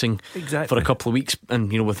going to be missing for a couple of weeks,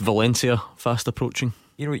 and with Valencia fast approaching.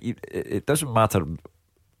 It doesn't matter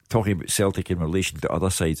talking about Celtic in relation to other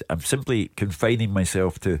sides. I'm simply confining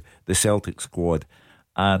myself to the Celtic squad,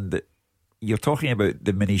 and you're talking about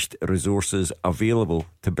diminished resources available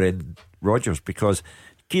to Brendan Rodgers, because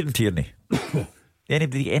Kieran Tierney,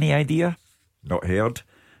 anybody any idea? Not heard.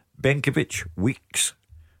 Benkovic, weeks.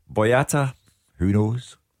 Boyata, who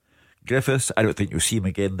knows? Griffiths, I don't think you'll see him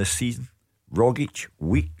again this season. Rogic,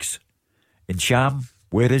 weeks. Incham,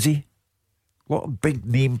 where is he? A lot of big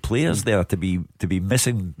name players there to be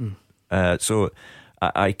missing. So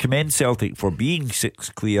I commend Celtic for being 6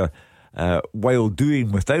 clear while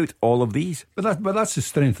doing without all of these. But that's the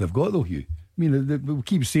strength they've got, though, Hugh. I mean, we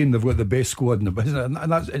keep saying they've got the best squad in the business,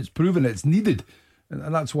 and it's proven it's needed.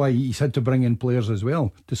 And that's why he's had to bring in players as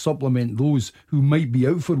well to supplement those who might be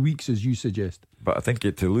out for weeks, as you suggest. But I think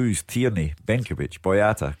to lose Tierney, Benkovic,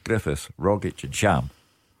 Boyata, Griffiths, Rogic and Sham,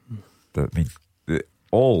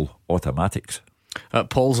 all automatics.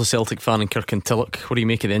 Paul's a Celtic fan in Kirkintilloch. What do you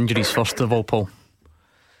make of the injuries first of all, Paul?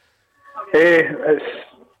 It's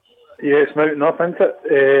mounting up, isn't it?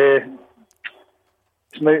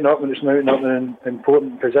 It's mounting up, and it's mounting up in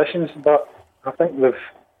important positions, but I think they've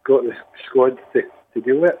got the squad to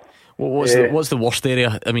deal with it. Well, what's the worst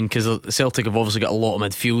area? I mean, because Celtic have obviously got a lot of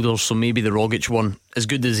midfielders, so maybe the Rogic one, as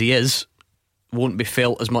good as he is, won't be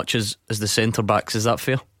felt as much as the centre backs. Is that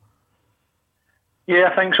fair? Yeah,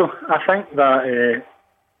 I think so. I think that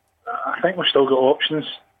I think we've still got options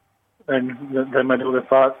in the middle of the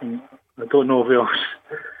park, and I don't know if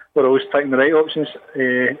we're always picking the right options.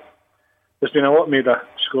 There's been a lot made of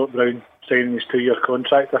Scott Brown signing his 2-year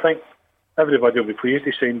contract. I think everybody will be pleased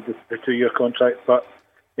he signed the 2-year contract, but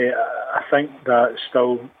I think that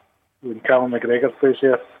still, when Callum McGregor plays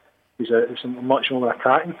there, he's much more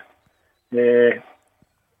attacking. I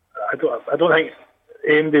don't think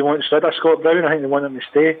AMD wants rid of Scott Brown. I think they want him to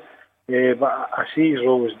stay, but I see his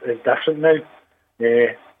role is different now,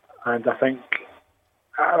 and I think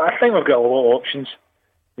we've got a lot of options.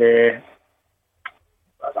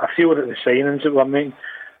 I feel that the signings that we're making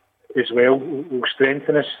as well will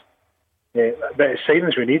strengthen us. But it's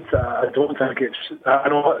signings we need. I don't think it's. I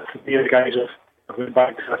know the guys have went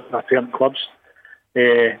back to their parent clubs,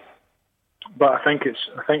 but I think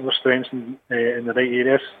we're strengthened in the right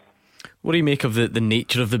areas. What do you make of the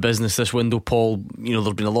nature of the business this window, Paul?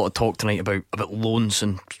 There's been a lot of talk tonight about loans,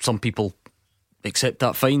 and some people accept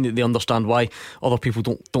that fine. They understand why. Other people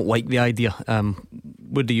don't like the idea.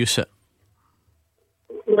 Where do you sit?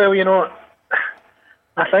 Well,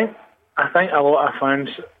 I think a lot of fans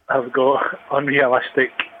have got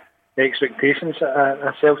unrealistic expectations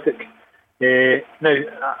at Celtic. Now,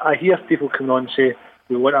 I hear people come on and say,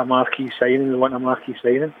 we want a marquee signing.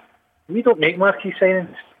 We don't make marquee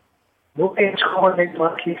signings. Nobody in Scotland makes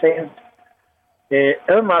marquee signings.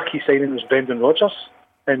 Our marquee signing was Brendan Rodgers,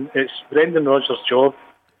 and it's Brendan Rodgers' job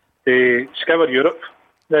to scour Europe.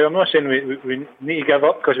 Now, I'm not saying we need to give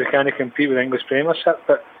up because we can't compete with the English Premiership,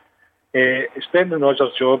 but it's Brendan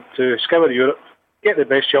Rodgers' job to scour Europe, get the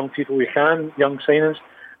best young people we can, young signings,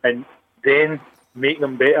 and then make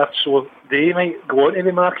them better so they might go on to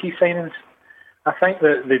the marquee signings. I think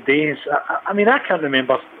that the days, I can't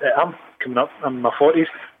remember, I'm coming up in my 40s,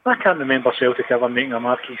 I can't remember Celtic ever making a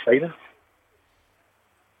marquee signing.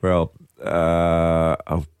 Well,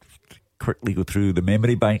 I'll quickly go through the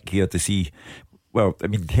memory bank here to see. Well,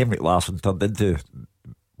 Henrik Larsson turned into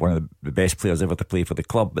one of the best players ever to play for the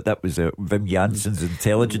club, but that was Wim Janssen's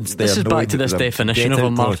intelligence there. This is back to this that definition of a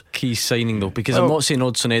get-out clause. marquee signing, though, because I'm not saying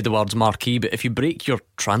Odsonne Edouard's marquee, but if you break your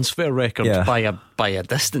transfer record by a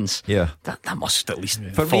distance, that must at least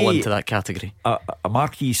fall into that category. A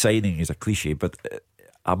marquee signing is a cliche, but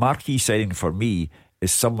a marquee signing for me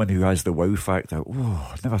is someone who has the wow factor.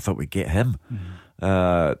 Oh, I never thought we'd get him.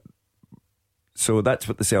 So that's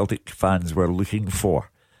what the Celtic fans were looking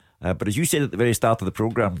for. But as you said at the very start of the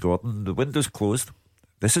programme, Gordon, the window's closed.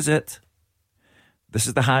 This is it. This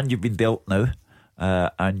is the hand you've been dealt now,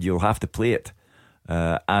 and you'll have to play it.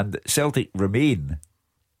 And Celtic remain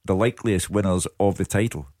the likeliest winners of the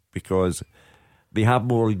title because they have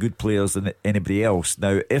more good players than anybody else.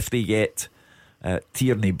 Now, if they get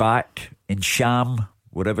Tierney back in Sham,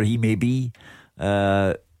 wherever he may be,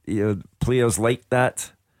 players like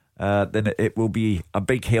that, then it will be a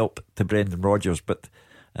big help to Brendan Rodgers. But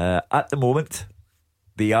at the moment,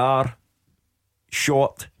 they are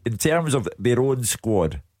short in terms of their own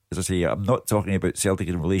squad. As I say, I'm not talking about Celtic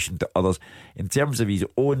in relation to others. In terms of his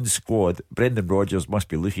own squad, Brendan Rodgers must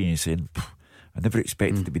be looking and saying, I never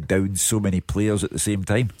expected to be down so many players at the same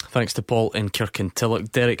time. Thanks to Paul in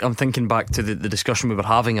Kirkintilloch. Derek, I'm thinking back to the discussion we were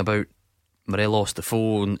having about Morelos,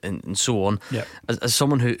 Defoe and so on. Yep. As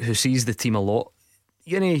someone who sees the team a lot,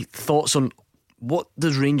 you any thoughts on what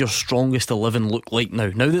does Rangers' strongest 11 look like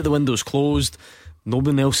now? Now that the window's closed, no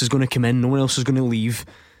one else is going to come in, no one else is going to leave.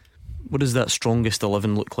 What does that strongest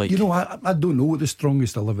 11 look like? I don't know what the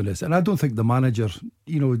strongest 11 is, and I don't think the manager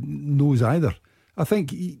knows either. I think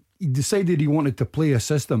he decided he wanted to play a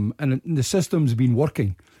system, and the system's been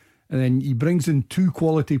working, and then he brings in two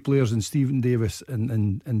quality players in Stephen Davis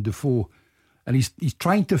and Defoe, and he's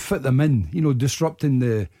trying to fit them in, disrupting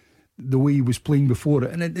the way he was playing before,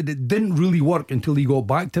 and it didn't really work until he got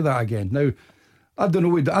back to that again. Now, I don't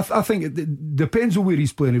know. I think it depends on where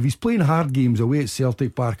he's playing. If he's playing hard games away at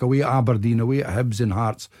Celtic Park, away at Aberdeen, away at Hibs and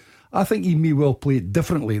Hearts, I think he may well play it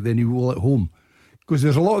differently than he will at home, because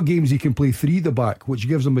there's a lot of games he can play 3 at the back, which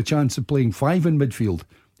gives him a chance of playing 5 in midfield,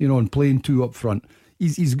 and playing 2 up front.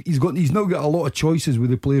 He's now got a lot of choices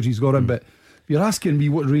with the players he's got in, but if you're asking me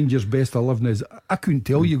what Rangers' best 11 is, I couldn't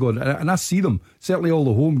tell you, Gordon. And I see them, certainly all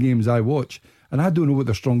the home games I watch, and I don't know what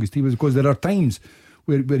their strongest team is, because there are times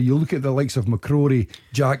where you look at the likes of McCrory,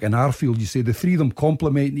 Jack and Arfield, you say the 3 of them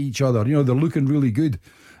complement each other, they're looking really good,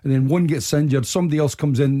 and then one gets injured, somebody else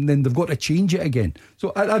comes in, and then they've got to change it again.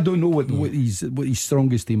 So I don't know what his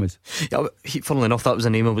strongest team is. Yeah, funnily enough, that was a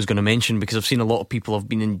name I was going to mention, because I've seen a lot of people have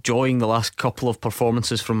been enjoying the last couple of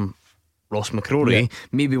performances from Ross McCrory,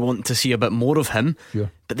 maybe wanting to see a bit more of him.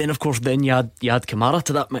 But then of course you add Kamara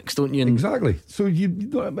to that mix, don't you? Exactly. So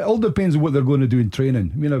it all depends on what they're going to do in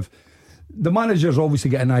training. I mean, if the manager's obviously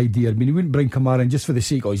got an idea. I mean, he wouldn't bring Kamara in just for the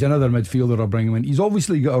sake he's another midfielder or bring him in. He's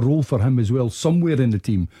obviously got a role for him as well somewhere in the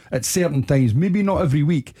team at certain times, maybe not every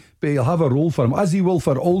week, but he'll have a role for him, as he will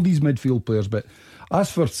for all these midfield players. But as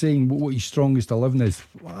for saying what his strongest 11 is,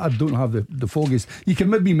 I don't have the foggiest. You can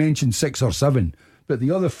maybe mention 6 or 7, but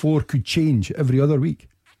the other 4 could change every other week.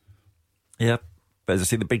 Yeah, but as I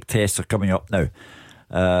say, the big tests are coming up now.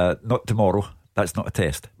 Not tomorrow, that's not a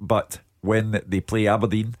test, but when they play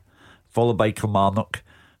Aberdeen followed by Kilmarnock,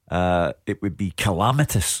 it would be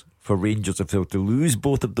calamitous for Rangers if they were to lose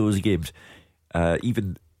both of those games,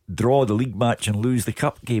 even draw the league match and lose the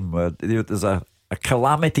cup game. There's a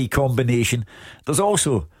calamity combination. There's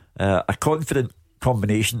also a confident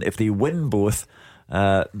combination. If they win both,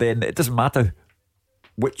 then it doesn't matter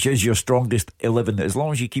which is your strongest 11, as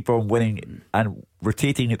long as you keep on winning and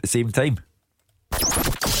rotating at the same time.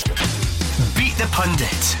 Beat the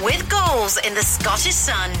Pundit with goals in the Scottish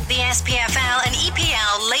Sun, the SPFL and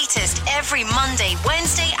EPL latest every Monday,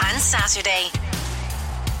 Wednesday and Saturday.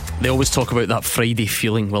 They always talk about that Friday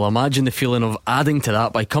feeling. Well, imagine the feeling of adding to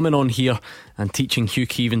that by coming on here and teaching Hugh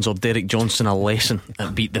Keevins or Derek Johnson a lesson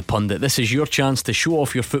at Beat the Pundit. This is your chance to show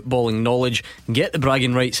off your footballing knowledge, get the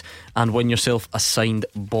bragging rights and win yourself a signed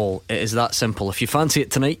ball. It is that simple. If you fancy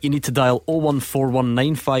it tonight, you need to dial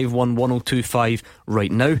 01419511025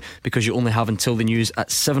 right now, because you only have until the news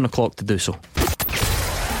at 7 o'clock to do so.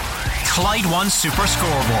 Clyde One Super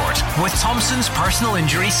Scoreboard with Thompson's personal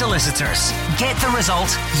injury solicitors. Get the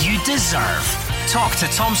result you deserve. Talk to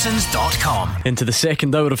Thompsons.com. Into the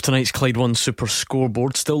second hour of tonight's Clyde One Super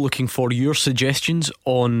Scoreboard. Still looking for your suggestions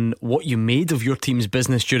on what you made of your team's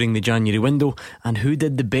business during the January window, and who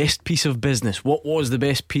did the best piece of business. What was the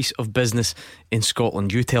best piece of business in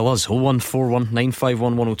Scotland? You tell us.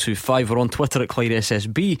 01419511025 or on Twitter at Clyde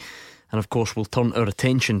SSB. And of course we'll turn our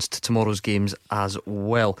attentions to tomorrow's games as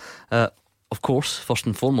well. Of course, first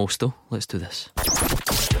and foremost though, let's do this.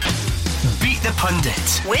 Beat the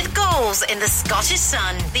Pundit. With goals in the Scottish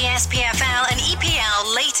Sun, the SPFL and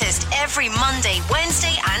EPL latest every Monday,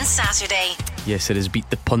 Wednesday and Saturday. Yes, it is Beat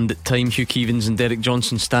the Pundit time. Hugh Keevins and Derek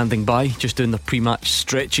Johnson standing by, just doing their pre-match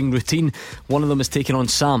stretching routine. One of them is taking on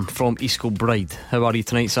Sam from East Kilbride. How are you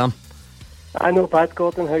tonight, Sam? I know, bad,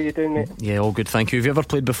 Gordon. How you doing, mate? Yeah, all good, thank you. Have you ever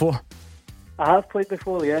played before? I have played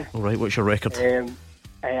before, yeah. Alright, what's your record?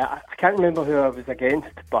 I can't remember who I was against,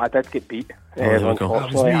 but I did get beat. There we go.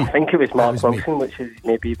 Unfortunately, I think it was Mark Wilson, which is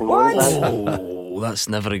maybe even more than that. Oh, that's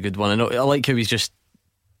never a good one. I like how he's just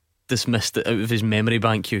dismissed it out of his memory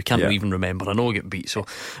bank. You can't even remember. I know I get beat. So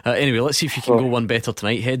anyway, let's see if you can go one better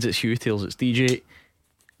tonight. Heads it's Hugh, tails it's DJ,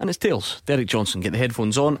 and it's tails. Derek Johnson, get the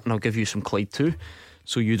headphones on and I'll give you some Clyde too,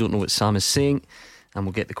 so you don't know what Sam is saying, and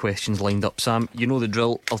we'll get the questions lined up. Sam, you know the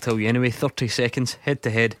drill, I'll tell you anyway. 30 seconds, head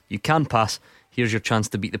to head. You can pass. Here's your chance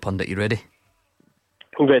to beat the pundit. You ready?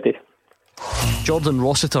 I'm ready. Jordan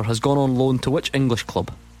Rossiter has gone on loan to which English club?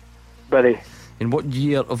 Ready. In what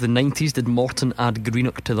year of the 90s did Morton add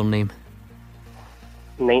Greenock to their name?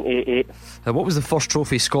 98. What was the first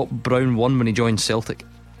trophy Scott Brown won when he joined Celtic?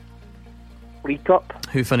 League Cup.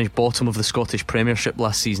 Who finished bottom of the Scottish Premiership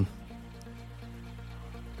last season?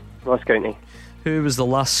 Ross County. Who was the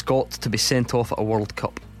last Scot to be sent off at a World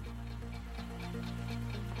Cup?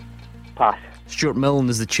 Pass. Stuart Milne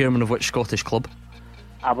is the chairman of which Scottish club?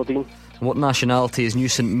 Aberdeen. And what nationality is New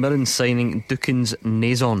St Mirren signing Dukins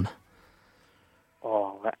Nazon?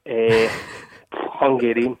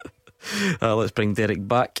 Hungarian. Let's bring Derek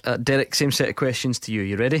back. Derek, same set of questions to you.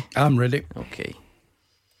 You ready? I'm ready. Okay.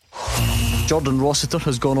 Jordan Rossiter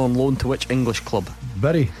has gone on loan to which English club?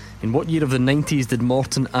 Bury. In what year of the 90s did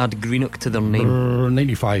Morton add Greenock to their name?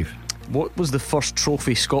 95. What was the first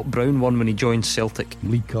trophy Scott Brown won when he joined Celtic?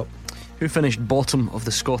 League Cup. Who finished bottom of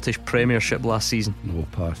the Scottish Premiership last season? No,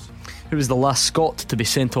 pass. Who was the last Scot to be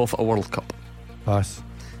sent off at a World Cup? Pass.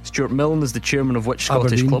 Stuart Milne is the chairman of which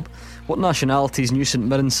Scottish Aberdeen. club? What nationality is New St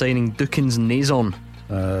Mirren signing Dukins Nazon?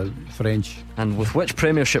 French. And with which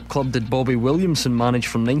Premiership club did Bobby Williamson manage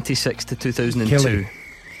from 96 to 2002? Kelly.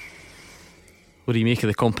 What do you make of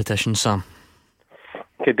the competition, Sam?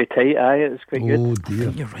 Could be tight, it's quite good. Oh dear. I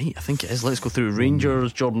think you're right, I think it is. Let's go through.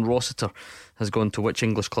 Rangers. Jordan Rossiter has gone to which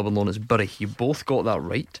English club on loan? It's Bury. You both got that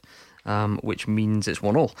right, which means it's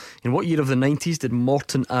 1-1. In what year of the 90s did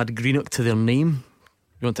Morton add Greenock to their name?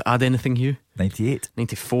 You want to add anything, Hugh? 98.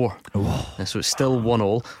 94. So it's still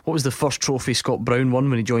 1-1. What was the first trophy Scott Brown won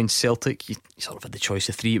when he joined Celtic? You sort of had the choice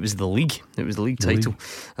of three. It was the league. It was the league title.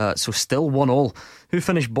 So still 1-1. Who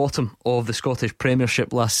finished bottom of the Scottish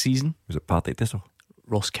Premiership last season? Was it Partick Thistle?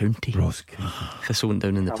 Ross County. Thistle went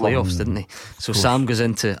down in the Come playoffs, on. didn't he? So Sam goes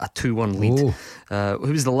into a 2-1 lead.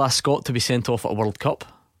 Who was the last Scot to be sent off at a World Cup?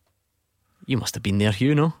 You must have been there,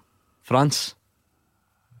 Hugh, no? France?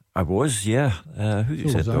 I was, yeah. Who did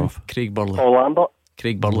you send off? Craig Burley. Paul Lambert.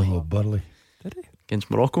 Craig Burley. Oh, Burley. Did he?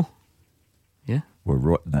 Against Morocco. Yeah. We're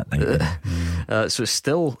rotten that night. So it's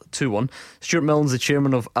still 2-1. Stuart Milne's the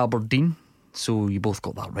chairman of Aberdeen. So you both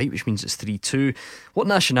got that right, which means it's 3-2. What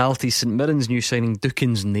nationality is St Mirren's new signing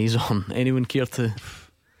Dukins Nazon? Anyone care to?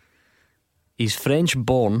 He's French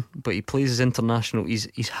born, but he plays his international.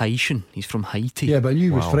 He's Haitian. He's from Haiti. Yeah, but I knew he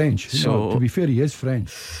was French. So No, to be fair, he is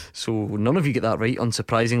French. So none of you get that right,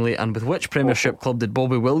 unsurprisingly. And with which Premiership club did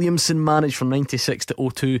Bobby Williamson manage from 96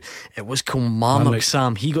 to 02? It was Kilmarnock, Kilmarnock.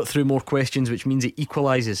 Sam. He got through more questions, which means it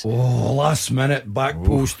equalises. Oh, last minute back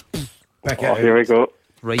post. Pick it out. Here we go.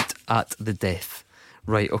 Right at the death.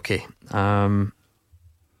 Right, okay. I'm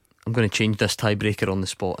going to change this tiebreaker on the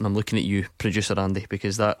spot, and I'm looking at you, producer Andy,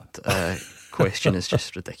 because that question is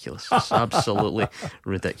just ridiculous. It's absolutely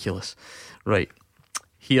ridiculous. Right,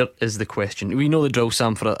 here is the question. We know the drill,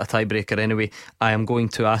 Sam, for a tiebreaker anyway. I am going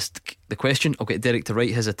to ask the question. I'll get Derek to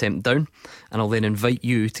write his attempt down, and I'll then invite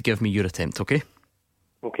you to give me your attempt, okay?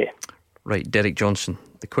 Okay. Right, Derek Johnson.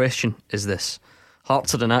 The question is this.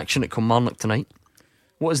 Hearts are in action at Kilmarnock tonight.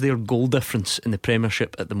 What is their goal difference in the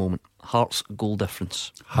Premiership at the moment? Hearts goal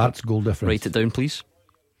difference. Hearts goal difference. Write it down, please.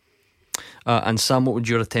 And Sam, what would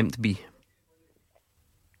your attempt be?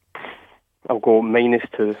 I'll go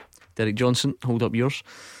 -2. Derek Johnson, hold up yours.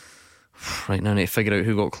 Right, now I need to figure out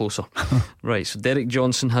who got closer. Right, so Derek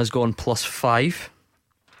Johnson has gone +5.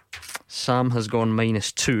 Sam has gone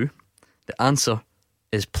 -2. The answer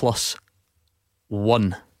is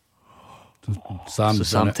 +1. Sam's so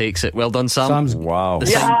Sam done it. takes it. Well done, Sam. Sam's wow.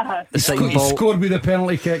 The He sign scored ball. with the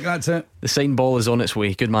penalty kick. That's it. The sign ball is on its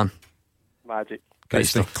way. Good man. Magic.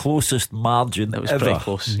 It's the closest margin It was ever. pretty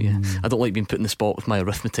close, yeah. I don't like being put in the spot with my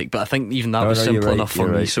arithmetic, but I think even that No, was no, simple you're right, enough for you're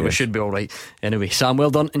me, right, so yes. it should be alright. Anyway, Sam, well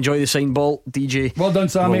done. Enjoy the sign ball. DJ, well done,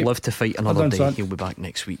 Sammy. We'll live to fight another Well done, day. son. He'll be back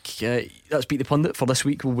next week. That's Beat the Pundit for this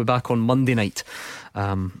week. We'll be back on Monday night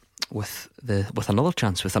with another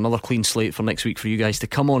chance, with another clean slate for next week for you guys to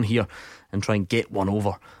come on here and try and get one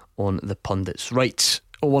over on the pundits. Right,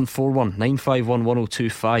 0141 951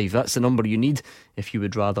 1025. That's the number you need. If you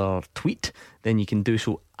would rather tweet, then you can do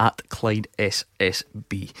so at Clyde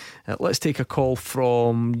SSB. Let's take a call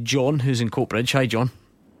from John, who's in Coatbridge. Hi, John.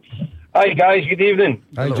 Hi guys, good evening.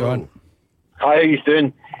 Hi, John. Hi, how you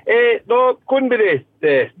doing? No, going by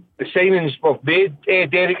the signings we've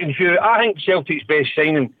made, Derek and Hugh, I think Celtic's best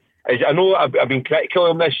signing is, I know I've been critical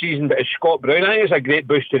of him this season, but it's Scott Brown. I think it's a great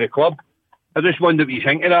boost to the club. I just wonder what you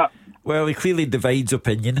think of that. Well, he clearly divides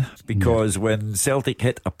opinion, because when Celtic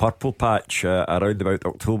hit a purple patch around about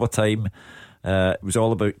October time, it was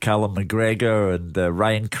all about Callum McGregor and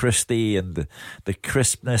Ryan Christie and the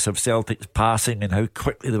crispness of Celtic's passing and how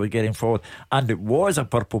quickly they were getting forward. And it was a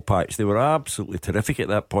purple patch. They were absolutely terrific at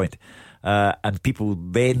that point. And people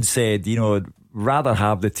then said, rather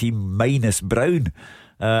have the team minus Brown.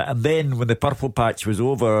 And then when the purple patch was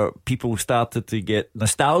over, people started to get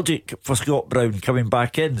nostalgic for Scott Brown coming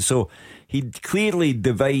back in. So he clearly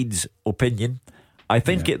divides opinion. I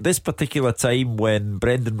think at this particular time, when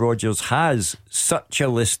Brendan Rodgers has such a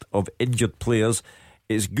list of injured players,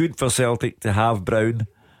 it's good for Celtic to have Brown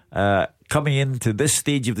coming into this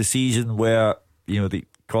stage of the season where, they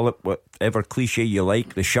call it whatever cliche you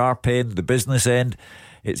like, the sharp end, the business end.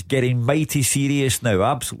 It's getting mighty serious now.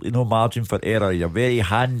 Absolutely no margin for error. You're a very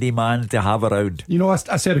handy man to have around. I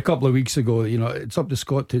said a couple of weeks ago, it's up to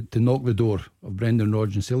Scott to knock the door of Brendan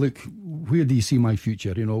Rodgers and say, look, where do you see my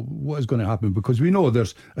future? What is going to happen? Because we know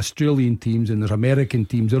there's Australian teams and there's American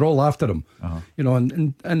teams. They're all after him.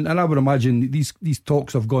 And I would imagine these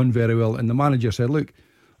talks have gone very well. And the manager said, look,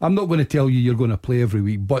 I'm not going to tell you you're going to play every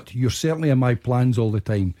week, but you're certainly in my plans all the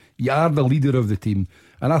time. You are the leader of the team.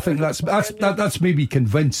 And I think that's maybe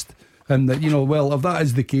convinced him that, well, if that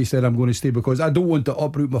is the case, then I'm going to stay, because I don't want to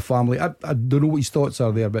uproot my family. I don't know what his thoughts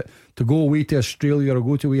are there, but to go away to Australia or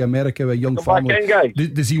go to America with a young family,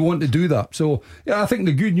 does he want to do that? So, I think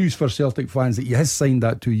the good news for Celtic fans that he has signed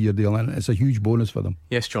that 2-year deal, and it's a huge bonus for them.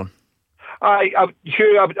 Yes, John.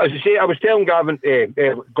 Sure, as I say, I was telling Gavin,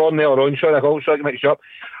 Gordon earlier on, sorry, I also mixed up.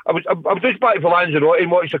 I was just back for Lanzarote and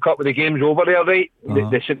watched a couple of the games over there, right?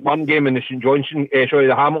 The St Mirren game and the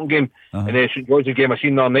the Hamilton game and the St Johnstone game I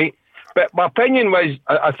seen the other night. But my opinion was,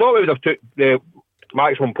 I thought we would have took the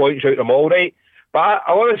maximum points out of them all, right? But I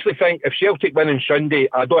honestly think if Celtic win on Sunday,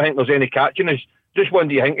 I don't think there's any catching us. Just what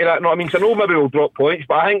do you think of that? No, I mean, 'cause I know maybe we'll drop points,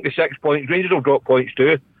 but I think the 6 points, Rangers will drop points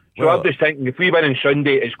too. So I'm just thinking, if we win on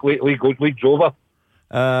Sunday, it's league's over.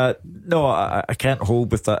 No, I can't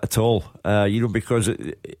hold with that at all. Because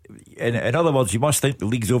in other words, you must think the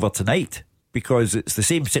league's over tonight, because it's the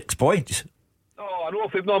same 6 points. Oh, I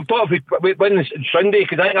know. I'm thought if we win on Sunday,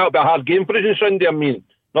 because I think that'll be a hard game for us on Sunday. I mean,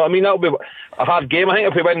 no, I mean that'll be a hard game. I think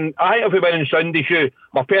if we win on Sunday,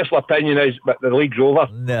 my personal opinion is that the league's over.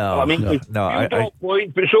 No, I mean, no. Drop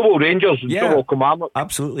points, but so will Rangers, and so will Kilmarnock.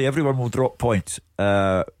 Absolutely, everyone will drop points.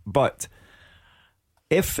 But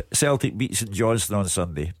if Celtic beat St Johnstone on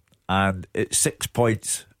Sunday and it's 6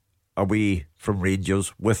 points away from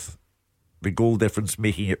Rangers, with the goal difference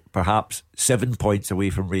making it perhaps 7 points away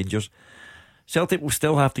from Rangers, Celtic will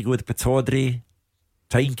still have to go to Pittodrie,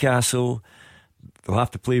 Tynecastle. They'll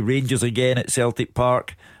have to play Rangers again at Celtic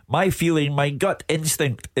Park. My feeling, my gut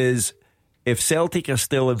instinct is, if Celtic are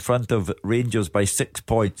still in front of Rangers by 6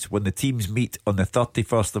 points when the teams meet on the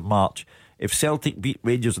 31st of March, if Celtic beat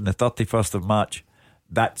Rangers on the 31st of March,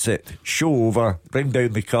 that's it. Show over, bring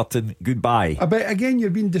down the curtain, goodbye. But again, you're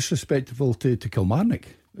being disrespectful to Kilmarnock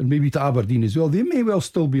and maybe to Aberdeen as well. They may well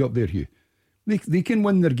still be up there, Hugh. They can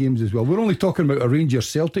win their games as well. We're only talking about a Rangers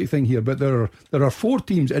Celtic thing here, but there are 4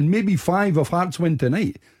 teams, and maybe 5 if Hearts win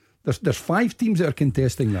tonight. There's 5 teams that are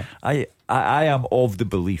contesting that. I am of the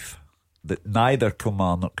belief that neither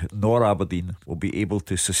Kilmarnock nor Aberdeen will be able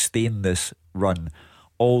to sustain this run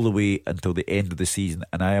all the way until the end of the season,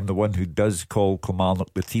 and I am the one who does call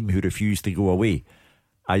Kilmarnock the team who refuse to go away.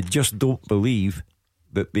 I just don't believe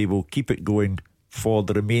that they will keep it going for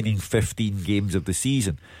the remaining 15 games of the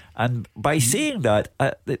season. And by saying that,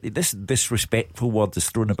 this disrespectful word is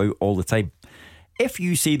thrown about all the time. If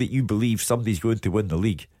you say that you believe somebody's going to win the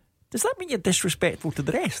league, does that mean you're disrespectful to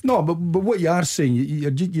the rest? No, but what you are saying,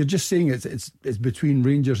 you're just saying it's between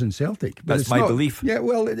Rangers and Celtic. But that's my belief. Yeah,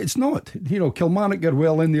 well, it's not. Kilmarnock are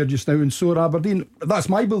well in there just now, and so are Aberdeen. That's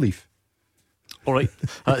my belief. Alright,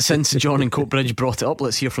 since John in Coatbridge brought it up,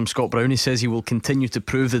 let's hear from Scott Brown. He says he will continue to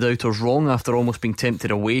prove the doubters wrong after almost being tempted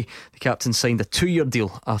away. The captain signed a 2-year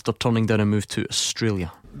deal after turning down a move to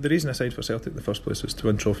Australia. The reason I signed for Celtic in the first place was to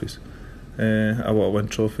win trophies. I want to win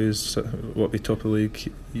trophies, I want to be top of the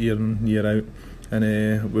league year in, year out,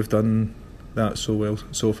 and we've done that so well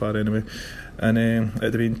so far anyway. And it would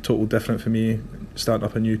have been totally different for me starting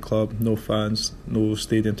up a new club, no fans, no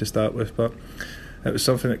stadium to start with, but it was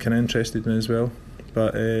something that kind of interested me as well.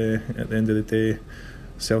 But at the end of the day,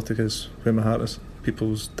 Celtic is where my heart is.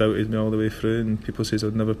 People's doubted me all the way through, and people says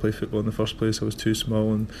I'd never play football in the first place. I was too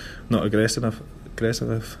small and not aggressive enough.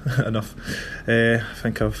 I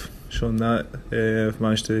think I've shown that. I've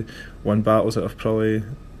managed to win battles that I've probably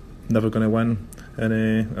never going to win,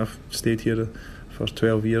 and I've stayed here for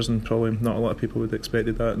 12 years, and probably not a lot of people would have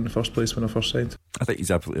expected that in the first place when I first signed. I think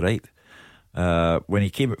he's absolutely right. When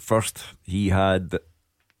he came at first, he had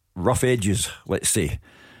rough edges, let's say,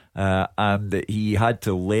 and he had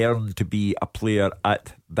to learn to be a player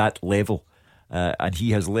at that level, and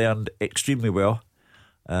he has learned extremely well.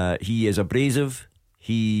 He is abrasive.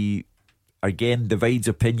 He again divides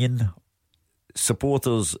opinion.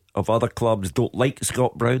 Supporters of other clubs don't like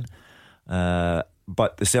Scott Brown,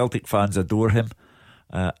 but the Celtic fans adore him,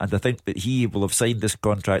 and I think that he will have signed this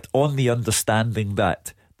contract on the understanding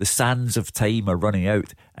that the sands of time are running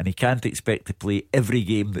out and he can't expect to play every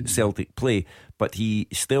game that Celtic play, but he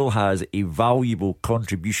still has a valuable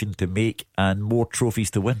contribution to make and more trophies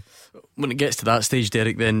to win. When it gets to that stage,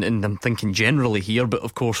 Derek, then, and I'm thinking generally here, but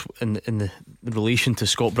of course in the relation to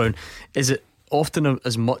Scott Brown, is it often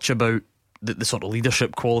as much about the sort of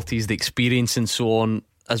leadership qualities, the experience and so on,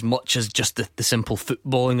 as much as just the simple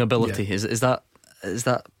footballing ability? Yeah. Is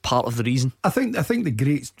that part of the reason? I think the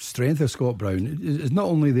great strength of Scott Brown is not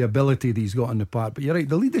only the ability that he's got on the park, but you're right,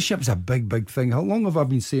 the leadership is a big thing. How long have I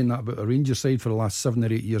been saying that about a Rangers side for the last 7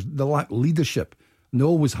 or 8 years? They lack leadership, and they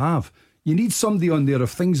always have. You need somebody on there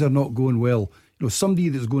if things are not going well, somebody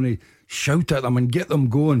that's going to shout at them and get them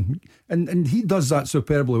going, and he does that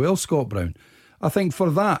superbly well, Scott Brown. I think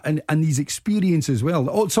for that and his experience as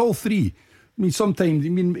well, it's all three. I mean, sometimes,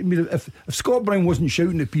 if Scott Brown wasn't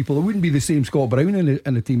shouting at people, it wouldn't be the same Scott Brown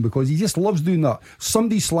in the team, because he just loves doing that.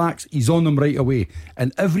 Somebody slacks, he's on them right away,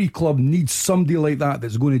 and every club needs somebody like that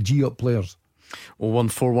that's going to G up players.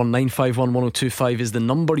 01419511025 is the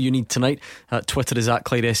number you need tonight. Twitter is at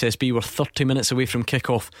Clyde SSB. We're 30 minutes away from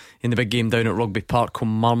kick-off in the big game down at Rugby Park,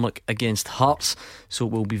 Kilmarnock against Hearts, so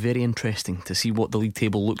it will be very interesting to see what the league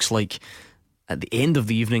table looks like at the end of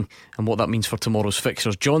the evening and what that means for tomorrow's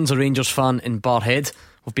fixtures. John's a Rangers fan in Barrhead.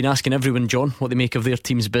 We've been asking everyone, John, what they make of their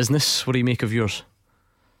team's business. What do you make of yours?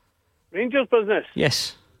 Rangers business?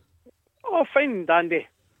 Yes. Oh, fine, dandy.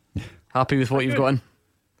 Happy with what you've got in?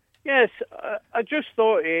 Yes, I just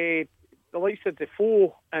thought the likes of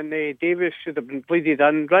Defoe and Davis should have been bleeded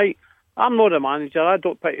in. Right, I'm not a manager, I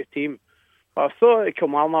don't pick the team, but I thought at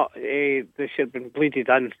Kilmarnock they should have been bleeded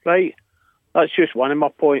in. Right, that's just one of my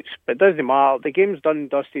points, but it doesn't matter. The game's done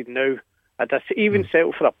and dusted now. I'd even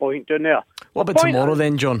settle for a point down there. What about tomorrow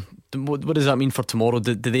then, John? What does that mean for tomorrow?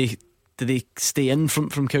 Do they stay in from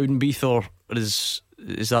Cowdenbeath, or is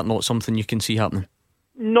that not something you can see happening?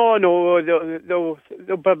 No, they'll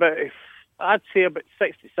be about, I'd say about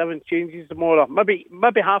 67 changes tomorrow. Maybe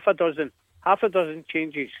half a dozen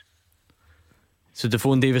changes. So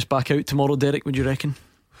Defoe and Davis back out tomorrow, Derek, would you reckon?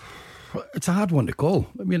 It's a hard one to call.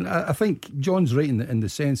 I mean, I think John's right in the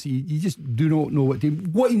sense you just do not know what team.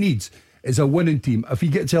 What he needs is a winning team. If he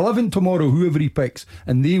gets 11 tomorrow, whoever he picks,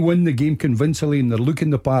 and they win the game convincingly and they're looking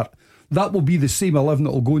the part, that will be the same 11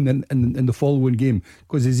 that will go in the following game.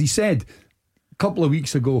 Because as he said a couple of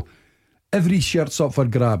weeks ago, every shirt's up for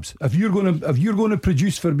grabs. If you're going to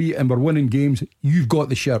produce for me and we're winning games, you've got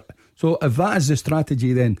the shirt. So if that is the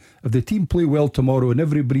strategy, then if the team play well tomorrow and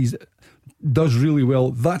everybody does really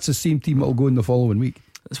well, that's the same team that'll go in the following week.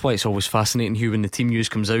 That's why it's always fascinating, Hugh, when the team news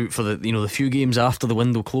comes out for the few games after the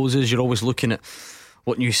window closes. You're always looking at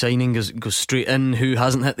what new signing goes straight in, who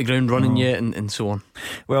hasn't hit the ground running yet, and so on.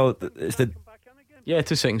 Well, it's 2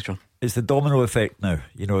 seconds, John. It's the domino effect now.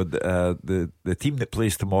 The team that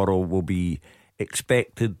plays tomorrow will be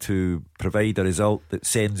expected to provide a result that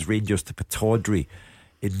sends Rangers to Pittodrie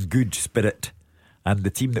in good spirit, and the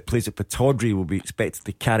team that plays at Pittodrie will be expected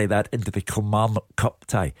to carry that into the Kilmarnock Cup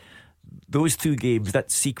tie. Those 2 games,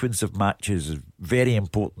 that sequence of matches, is very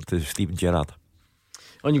important to Steven Gerrard.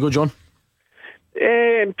 On you go, John.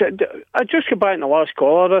 I just go back in the last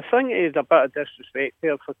caller. I think it's a bit of disrespect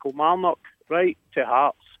there for Kilmarnock, right, to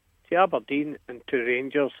Hearts, to Aberdeen and to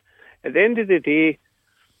Rangers. At the end of the day,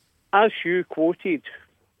 as you quoted,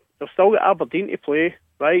 they've still got Aberdeen to play,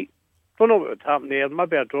 right? Don't know what would happen there.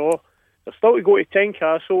 Maybe a draw. They're still to go to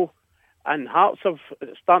Tynecastle, and Hearts have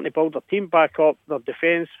starting to build their team back up. Their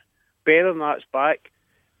defence better than that's back.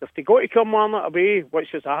 They have to go to Kilmarnock away,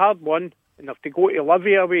 which is a hard one, and they have to go to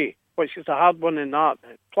Livy away, which is a hard one in that.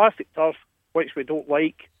 Plastic turf, which we don't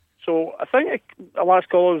like. So I think the last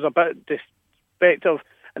call was a bit destructive,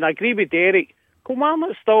 and I agree with Derek.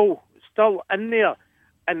 Kilmarnock's still in there,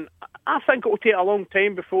 and I think it will take a long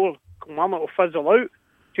time before Kilmarnock will fizzle out.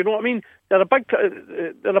 Do you know what I mean? They're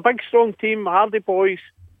a big, strong team, hardy boys,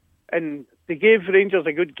 and they gave Rangers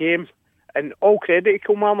a good game, and all credit to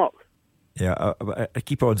Kilmarnock. Yeah, I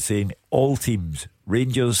keep on saying all teams,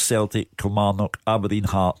 Rangers, Celtic, Kilmarnock, Aberdeen,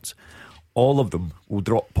 Hearts, all of them will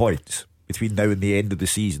drop points between now and the end of the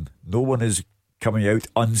season. No one is coming out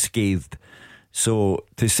unscathed. So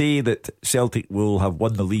to say that Celtic will have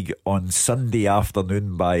won the league on Sunday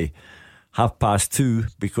afternoon by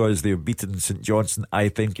 2:30 because they've beaten St Johnstone, I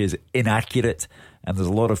think is inaccurate, and there's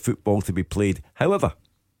a lot of football to be played. However,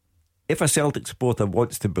 if a Celtic supporter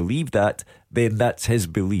wants to believe that, then that's his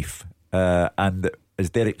belief. And as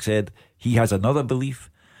Derek said, he has another belief.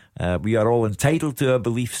 We are all entitled to our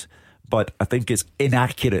beliefs, but I think it's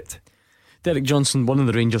inaccurate. Derek Johnson, one of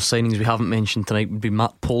the Rangers signings we haven't mentioned tonight would be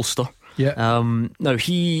Matt Polster. Yeah. Now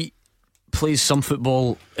he plays some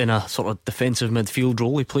football in a sort of defensive midfield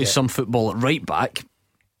role. He plays some football at right back.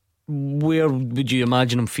 Where would you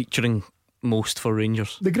imagine him featuring most for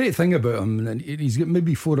Rangers? The great thing about him, and he's got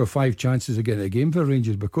maybe 4 or 5 chances of getting a game for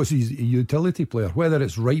Rangers because he's a utility player. Whether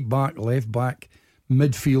it's right back, left back,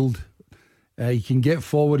 midfield, he can get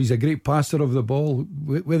forward. He's a great passer of the ball.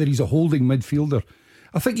 Whether he's a holding midfielder,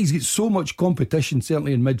 I think he's got so much competition,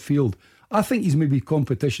 certainly in midfield. I think he's maybe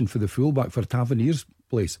competition for the fullback for Tavernier's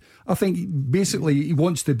place. I think basically he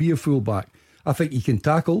wants to be a fullback. I think he can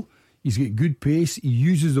tackle. He's got good pace. He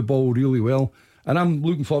uses the ball really well. And I'm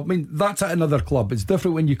looking for, I mean, that's at another club. It's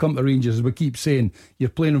different when you come to Rangers, as we keep saying. You're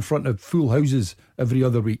playing in front of full houses every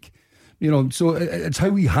other week. You know, so it's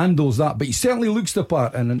how he handles that. But he certainly looks the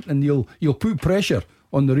part, and you'll put pressure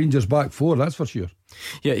on the Rangers back four, that's for sure.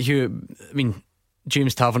 Yeah, I mean,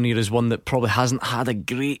 James Tavernier is one that probably hasn't had a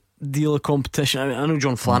great deal of competition. I know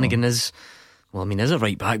John Flanagan is a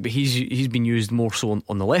right back, but he's been used more so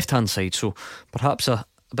on the left hand side, so perhaps a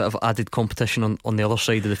bit of added competition on the other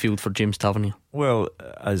side of the field for James Tavernier. Well,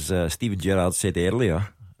 as Stephen Gerrard said earlier,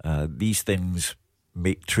 these things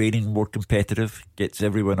make training more competitive, gets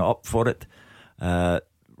everyone up for it.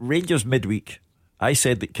 Rangers midweek, I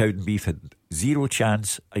said that Cowdenbeath had zero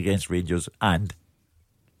chance against Rangers, and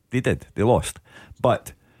they did. They lost.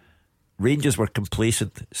 But Rangers were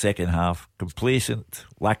complacent second half, complacent,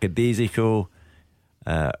 lackadaisical,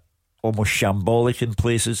 almost shambolic in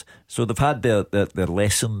places. So they've had their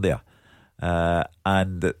lesson there.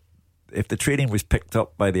 And if the training was picked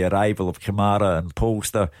up by the arrival of Kamara and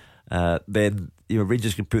Polster, then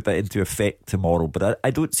Rangers can put that into effect tomorrow. But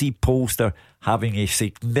I don't see Polster having a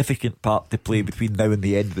significant part to play between now and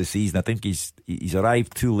the end of the season. I think he's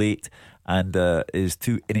arrived too late and is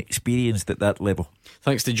too inexperienced at that level.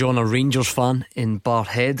 Thanks to John, a Rangers fan in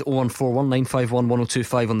Barrhead. 0141 951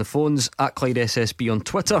 1025 on the phones, at Clyde SSB on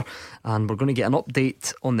Twitter. And we're going to get an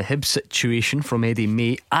update on the Hibs situation from Eddie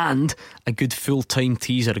May, and a good full-time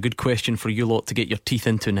teaser, a good question for you lot to get your teeth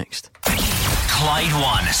into next. Clyde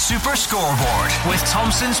One Super Scoreboard with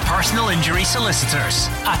Thompson's personal injury solicitors,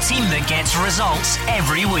 a team that gets results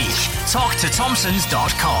every week. Talk to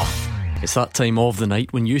Thompsons.com. It's that time of the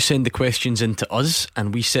night when you send the questions in to us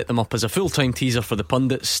and we set them up as a full-time teaser for the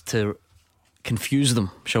pundits to confuse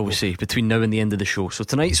them, shall we say, between now and the end of the show. So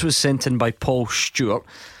tonight's was sent in by Paul Stewart.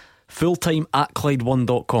 Fulltime at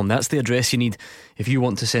Clyde1.com. That's the address you need if you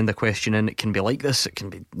want to send a question in. It can be like this, it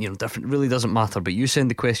can be different, it really doesn't matter, but you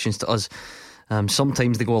send the questions to us.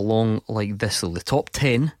 Sometimes they go along like this though. The top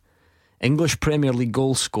 10 English Premier League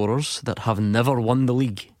goal scorers that have never won the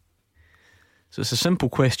league. So it's a simple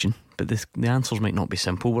question, but the answers might not be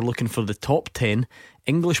simple. We're looking for the top 10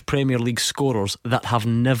 English Premier League scorers that have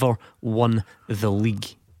never won the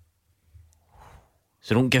league.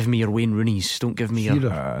 So don't give me your Wayne Rooneys. Don't give me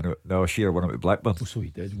Shearer. No, Shearer won it with Blackburn. Oh, so he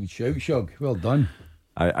did. We shout, Shug. Well done.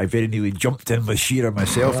 I very nearly jumped in with Shearer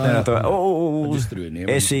myself. Then I thought, I just threw a name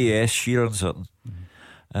SAS, Shearer and something.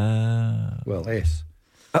 Well, S.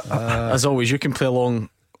 As always, you can play along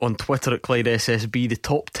on Twitter at Clyde SSB. The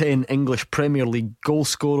top 10 English Premier League goal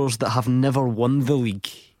scorers that have never won the league.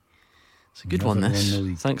 It's a good one, this.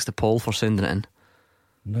 Thanks to Paul for sending it in.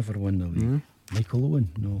 Never won the league. Michael Owen?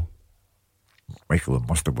 No. Michael Owen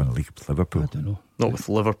must have won the league with Liverpool. I don't know. Not with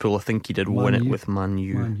Liverpool. I think he did win it with Man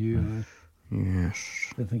U. Man U,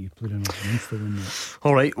 yes. I think he played enough games to win that.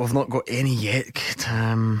 Alright, we've not got any yet.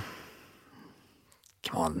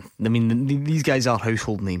 come on. I mean, these guys are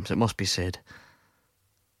household names, it must be said.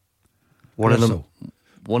 One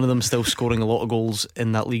of them still scoring a lot of goals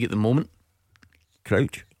in that league at the moment.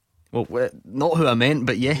 Crouch. Well, not who I meant,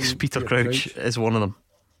 but yes, Peter Crouch is one of them.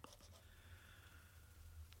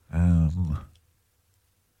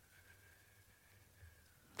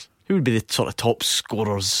 Who would be the sort of top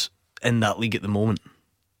scorers in that league at the moment?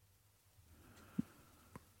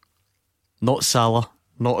 Not Salah,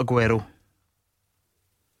 not Aguero.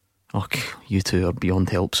 Okay, you two are beyond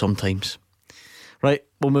help sometimes. Right,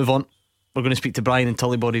 we'll move on. We're going to speak to Brian in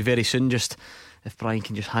Tullibody very soon. Just if Brian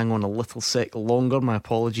can just hang on a little sec longer. My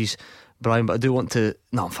apologies, Brian, but I do want to...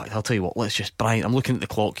 No, in fact, I'll tell you what, let's just... Brian, I'm looking at the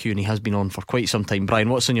clock here and he has been on for quite some time. Brian,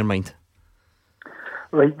 what's on your mind?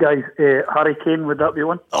 Right, guys, Harry Kane, would that be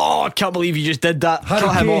one? Oh, I can't believe you just did that.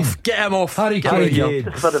 Cut him off. Get him off. Harry Kane.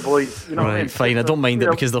 Just for the boys. You know what I mean? Fine, I don't mind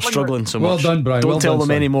it because they're struggling so well much. Done, Brian. Don't tell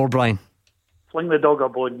them any more, Brian. Sling the dog a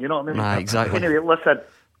bone, you know what I mean? Nah, exactly. Anyway, listen,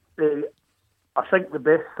 I think the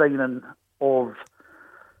best signing of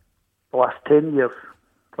the last 10 years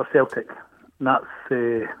for Celtic, and that's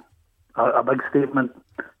a big statement,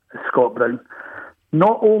 is Scott Brown.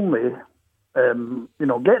 Not only...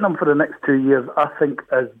 getting him for the next 2 years, I think,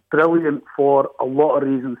 is brilliant for a lot of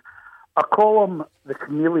reasons. I call him the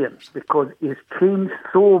chameleon because he's changed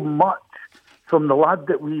so much from the lad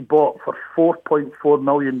that we bought for 4.4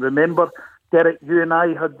 million. Remember, Derek, you and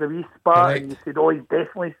I had the wee spat, and you said, "Oh, he's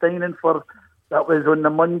definitely signing for." That was on the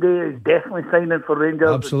Monday. He's definitely signing for Rangers.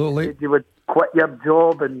 Absolutely. You would quit your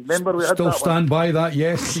job, and remember we had still that stand one. by that.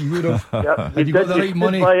 Yes, you would have. Yeah, Had you got the right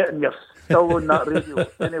money? By it, and you're still on that radio.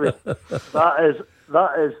 Anyway,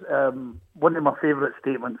 that is one of my favourite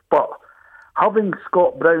statements. But having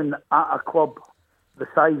Scott Brown at a club the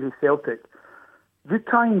size of Celtic, you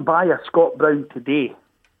try and buy a Scott Brown today,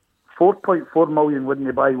 4.4 million wouldn't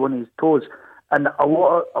they buy one of his toes? And a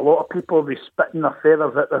lot of people will be spitting their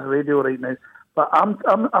feathers at this radio right now. But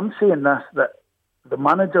I'm saying this, that the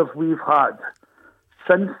managers we've had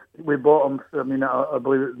since we bought him, I mean, I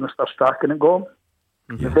believe it was Mr. Strachan that got him.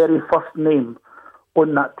 Yes. The very first name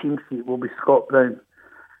on that team sheet will be Scott Brown.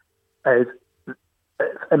 It's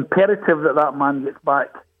imperative that man gets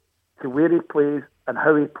back to where he plays and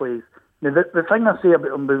how he plays. Now, the thing I say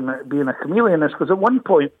about him being a chameleon is because at one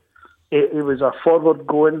point he was a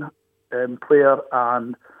forward-going player,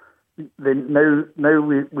 and then now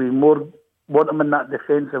we more want him in that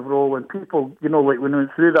defensive role. And people, like when we went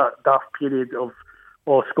through that daft period of,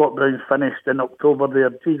 Scott Brown's finished in October there,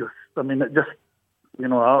 Jesus, I mean, it just,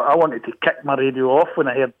 I wanted to kick my radio off when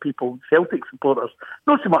I heard people, Celtic supporters,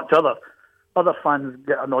 not so much other fans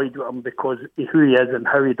get annoyed with him because of who he is and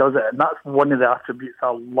how he does it, and that's one of the attributes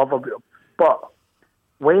I love about him. But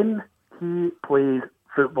when he plays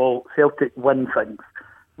football, Celtic win things.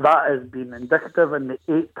 That has been indicative in the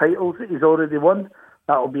 8 titles that he's already won.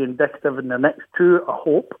 That will be indicative in the next 2, I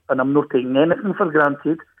hope, and I'm not taking anything for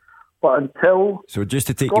granted. But until so, just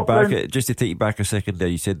to take you back a second there,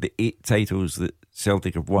 you said the 8 titles that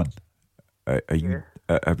Celtic have won.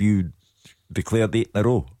 Have you declared 8 in a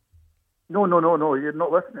row? No, you're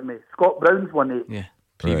not listening to me. Scott Brown's won 8. Yeah,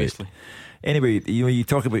 previously. Right. Anyway, you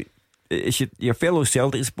talk about it's your fellow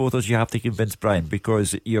Celtic supporters you have to convince, Brian,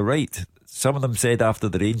 because you're right. Some of them said after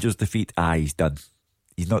the Rangers defeat, he's done.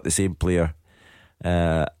 He's not the same player.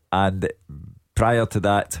 And prior to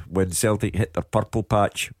that, when Celtic hit their purple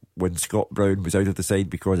patch, when Scott Brown was out of the side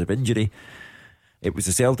because of injury, it was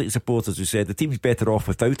the Celtic supporters who said the team's better off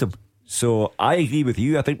without him. So I agree with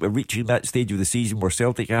you. I think we're reaching that stage of the season where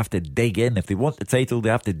Celtic have to dig in. If they want the title, they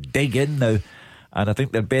have to dig in now. And I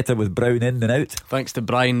think they're better with Brown in than out. Thanks to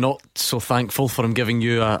Brian, not so thankful for him giving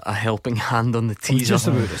you a helping hand on the teaser. Just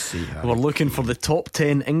about to see, we're looking for the top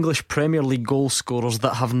 10 English Premier League goal scorers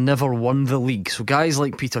that have never won the league. So guys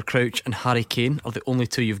like Peter Crouch and Harry Kane are the only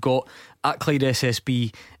 2 you've got. At Clyde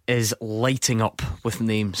SSB is lighting up with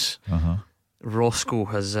names. Roscoe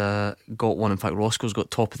has got one. In fact, Roscoe's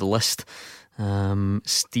got top of the list.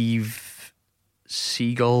 Steve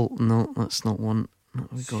Seagull, no, that's not one.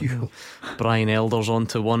 We got Brian Elder's on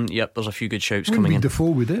to one. Yep, there's a few good shouts coming in.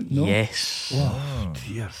 Defoe with it? No. Yes. Oh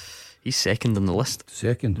dear. He's second on the list.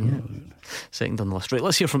 Second on the list. Right,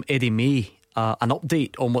 let's hear from Eddie May. An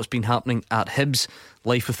update on what's been happening at Hibs.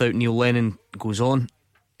 Life without Neil Lennon goes on.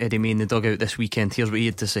 Eddie May in the dugout this weekend. Here's what he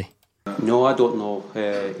had to say. No, I don't know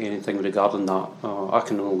anything regarding that. I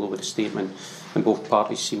can only go with a statement, and both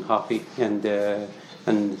parties seem happy and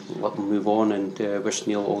let them move on, and wish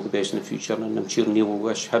Neil all the best in the future, and I'm sure Neil will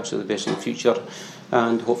wish Hibs all the best in the future,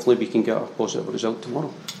 and hopefully we can get a positive result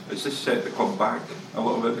tomorrow. Is this set to come back a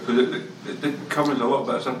little bit, because it did come as a little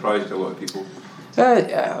bit of surprise to a lot of people?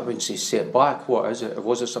 I wouldn't say setback. What is it? It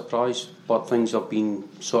was a surprise, but things have been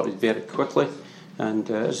sorted very quickly. And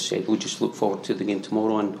as I said, we'll just look forward to the game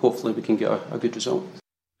tomorrow, and hopefully we can get a good result.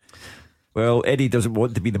 Well, Eddie doesn't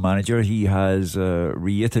want to be the manager. He has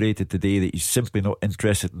reiterated today that he's simply not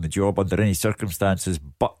interested in the job under any circumstances,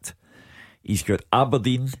 but he's got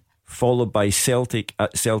Aberdeen followed by Celtic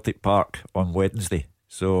at Celtic Park on Wednesday.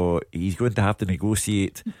 So he's going to have to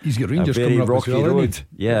negotiate. He's got Rangers a very coming up rocky as well, road.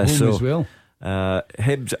 Yeah, home so as well.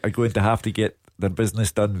 Hibs are going to have to get their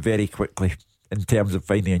business done very quickly in terms of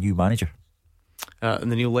finding a new manager.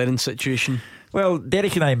 And the Neil Lennon situation? Well,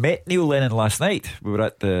 Derek and I met Neil Lennon last night. We were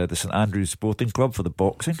at the St Andrews Sporting Club for the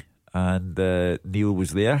boxing, and Neil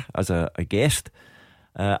was there as a guest.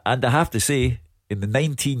 And I have to say, in the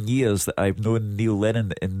 19 years that I've known Neil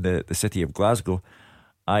Lennon in the city of Glasgow,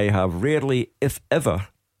 I have rarely, if ever,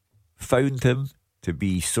 found him to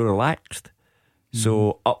be so relaxed,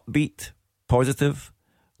 so upbeat, positive,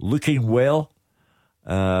 looking well,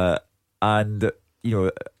 and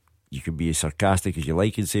you can be as sarcastic as you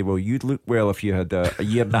like and say, well, you'd look well if you had a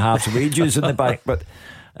year and a half's wages in the bank. But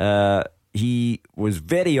he was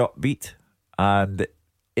very upbeat and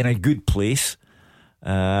in a good place.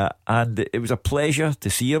 And it was a pleasure to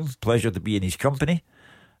see him, pleasure to be in his company.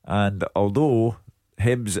 And although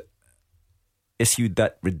Hibs issued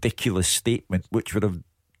that ridiculous statement, which would have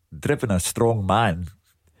driven a strong man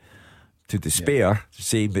to despair,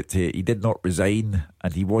 saying that he did not resign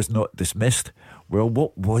and he was not dismissed. Well,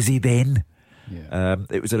 what was he then?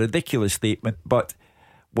 It was a ridiculous statement, but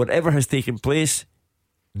whatever has taken place,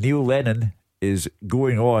 Neil Lennon is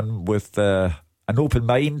going on with an open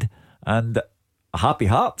mind and a happy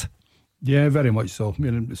heart. Yeah, very much so. I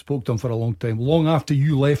mean, I spoke to him for a long time. Long after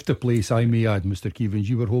you left the place, I may add, Mr. Keevins,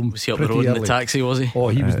 you were home. Was he up the road early. in the taxi, was he? Oh,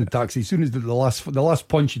 he was in the taxi. As soon as the last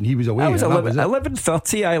punch and he was away. I was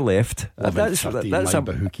 11:30 I left. That's a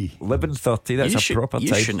hooky. 11:30. That's a proper time.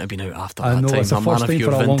 You shouldn't have been out after I that know, time. it's the first time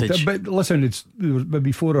for a long time. But listen, there was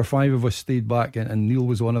maybe 4 or 5 of us stayed back, and Neil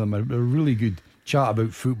was one of them. A really good chat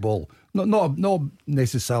about football. Not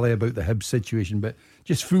necessarily about the Hibs situation, but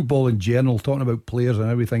just football in general, talking about players and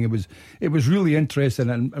everything. It was really interesting,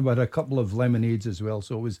 and we had a couple of lemonades as well.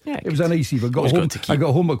 So it was a nice evening. I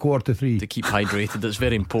got home at 2:45 to keep hydrated. That's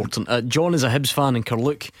very important. John is a Hibs fan in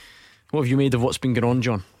Carluke. What have you made of what's been going on,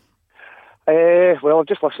 John? Well, I've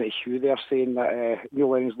just listened to Hugh there saying that Neil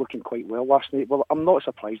Lennon's looking quite well last night. Well, I'm not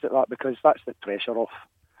surprised at that, because that's the pressure off.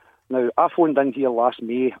 Now, I phoned in here last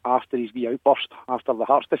May after his wee outburst, after the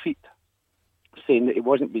Hearts defeat, saying that he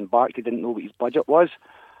wasn't being backed, he didn't know what his budget was,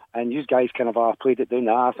 and you guys kind of played it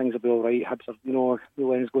down. Things will be all right. Hibs, Neil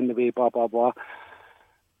Lennon's going the way, blah blah blah.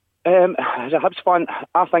 As a Hibs fan,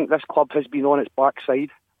 I think this club has been on its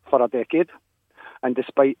backside for a decade, and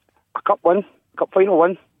despite a cup final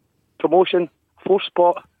win, promotion, 4th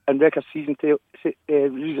spot, and record season ticket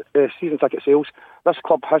sales, this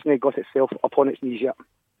club hasn't got itself upon its knees yet.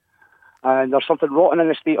 And there's something rotten in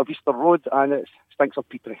the state of Easter Road, and it stinks of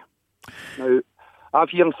Petrie. Now,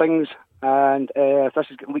 I've heard things, and if this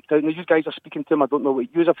is getting leaked out, now you guys are speaking to him, I don't know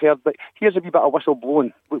what you have heard, but here's a wee bit of whistle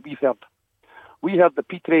blowing, what we've heard. We heard that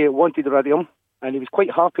Petrie wanted rid of him, and he was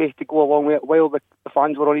quite happy to go along with it while the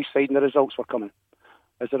fans were on his side and the results were coming.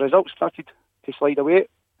 As the results started to slide away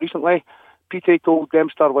recently, Petrie told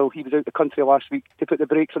Dempster while he was out the country last week to put the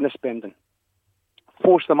brakes on the spending.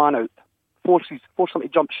 Force the man out. Force him to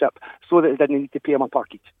jump ship so that he didn't need to pay him a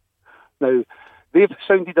package. Now, they've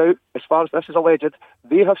sounded out, as far as this is alleged,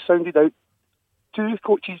 they have sounded out 2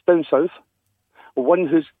 coaches down south, one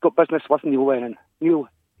who's got business with Neil Lennon. He was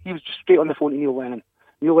just straight on the phone to Neil Lennon.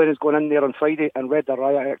 Neil Lennon's gone in there on Friday and read the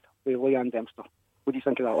riot act with Leanne Dempster. What do you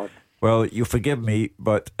think of that, lad? Well, you'll forgive me,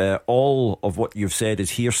 but all of what you've said is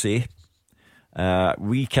hearsay.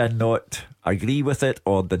 We cannot agree with it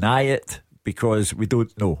or deny it because we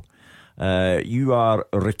don't know. You are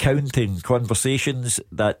recounting conversations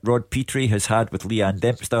that Rod Petrie has had with Leanne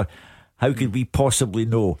Dempster. How could we possibly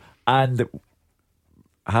know? And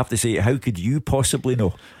I have to say, how could you possibly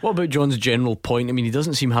know? What about John's general point? I mean, he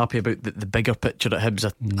doesn't seem happy about the bigger picture at Hibs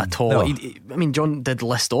at all. No. John did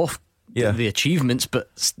list off the achievements,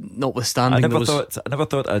 but notwithstanding I never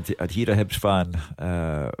thought I'd hear a Hibs fan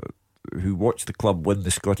who watched the club win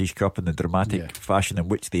the Scottish Cup in the dramatic fashion in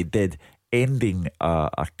which they did, ending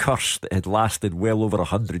a curse that had lasted well over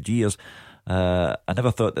 100 years. I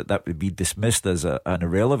never thought that would be dismissed as an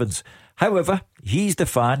irrelevance. However, he's the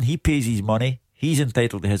fan, he pays his money, he's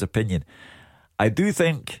entitled to his opinion. I do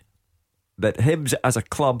think that Hibs as a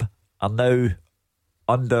club are now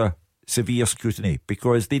under severe scrutiny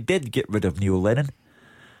because they did get rid of Neil Lennon.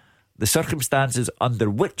 The circumstances under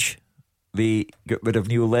which they got rid of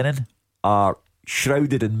Neil Lennon are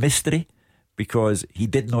shrouded in mystery because he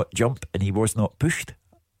did not jump and he was not pushed,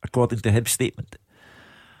 according to Hibs' statement.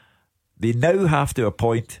 They now have to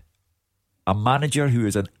appoint a manager who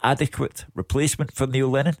is an adequate replacement for Neil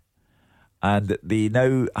Lennon, and they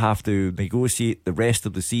now have to negotiate the rest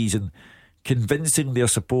of the season, convincing their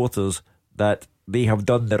supporters that they have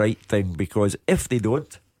done the right thing, because if they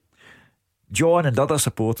don't, John and other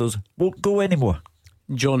supporters won't go anymore.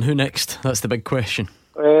 John, who next? That's the big question.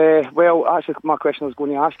 Well, actually, my question I was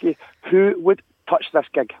going to ask you, who would touch this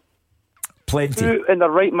gig? Plenty. Who in their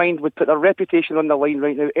right mind would put their reputation on the line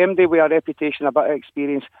right now? MD with a reputation, a bit of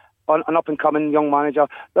experience, an up-and-coming young manager.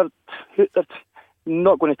 They're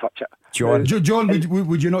not going to touch it. John,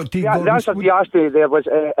 would you not take... The answer you asked me there was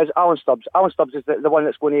is Alan Stubbs. Alan Stubbs is the one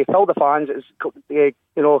that's going to fill the fans,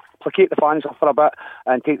 placate the fans for a bit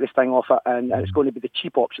and take this thing off it, and it's going to be the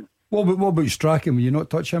cheap option. What about Strachan? Will you not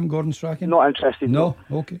touch him, Gordon Strachan? Not interested. No?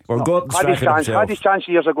 Okay. Well, no. Gordon Strachan had his chance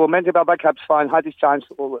years ago, meant to be a big Hibs fan, had his chance,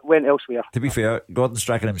 went elsewhere. To be fair, Gordon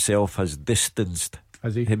Strachan himself has distanced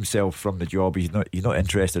himself from the job. He's not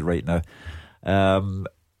interested right now.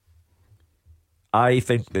 I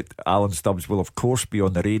think that Alan Stubbs will of course be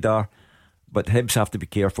on the radar, but Hibs have to be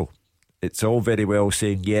careful. It's all very well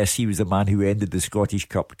saying yes, he was the man who ended the Scottish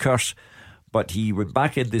Cup curse, but he went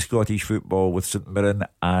back into Scottish football with St Mirren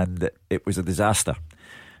and it was a disaster.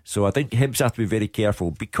 So I think Hibs have to be very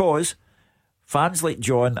careful, because fans like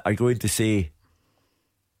John are going to say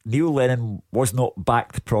Neil Lennon was not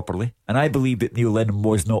backed properly, and I believe that Neil Lennon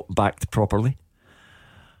was not backed properly.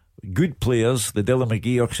 Good players, the Dylan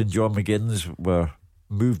McGeochs and John McGinns, were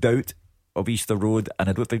moved out of Easter Road, and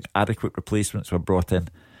I don't think adequate replacements were brought in.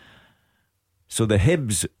 So the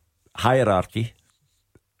Hibs hierarchy,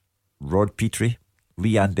 Rod Petrie,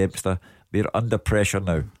 Leanne Dempster, they're under pressure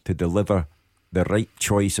now to deliver the right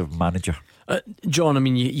choice of manager. John, I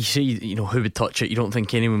mean, you say, who would touch it? You don't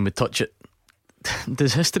think anyone would touch it.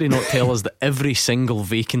 Does history not tell us that every single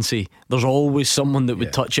vacancy, there's always someone that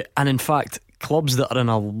would touch it? And in fact, clubs that are in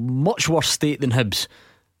a much worse state than Hibs,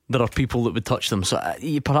 there are people that would touch them. So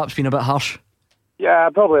you perhaps been a bit harsh. Yeah,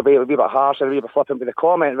 probably a bit harsh and a wee bit flippant with the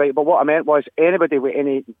comment, right? But what I meant was anybody with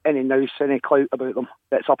any nous, any clout about them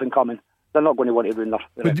that's up and coming, they're not going to want to ruin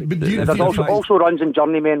their There's also runs and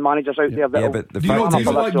journeymen managers out there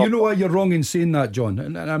that you know why you're wrong in saying that, John,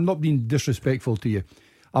 and I'm not being disrespectful to you.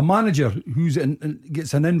 A manager who's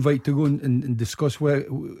gets an invite to go and discuss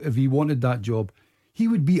if he wanted that job, he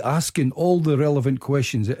would be asking all the relevant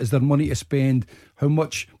questions. Is there money to spend? How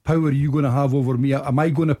much power are you going to have over me? Am I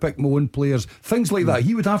going to pick my own players? Things like that.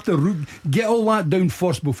 He would have to get all that down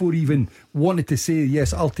first before he even wanted to say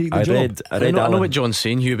yes, I'll take the job. I know what John's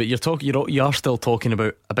saying, Hugh, but you are still talking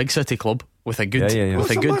about a big city club with a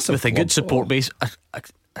good support base,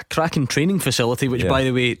 a cracking training facility, which by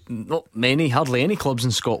the way hardly any clubs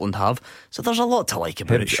in Scotland have. So there's a lot to like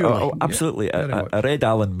about it, surely. Oh, absolutely. I read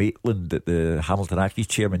Alan Maitland, the Hamilton Accies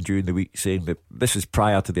chairman, during the week, saying that this is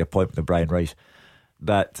prior to the appointment of Brian Rice,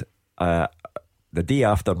 that the day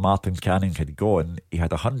after Martin Canning had gone, he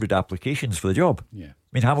had 100 applications for the job. I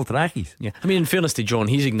mean, Hamilton Accies. I mean, in fairness to John,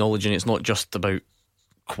 he's acknowledging it's not just about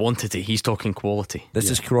quantity, he's talking quality. This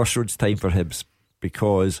is crossroads time for Hibs,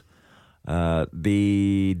 because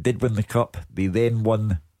they did win the cup. They then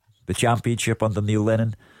won the championship under Neil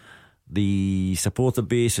Lennon. The supporter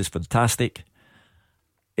base is fantastic.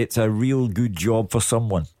 It's a real good job for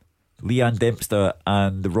someone. Leanne Dempster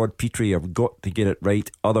and Rod Petrie have got to get it right,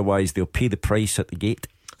 otherwise they'll pay the price at the gate.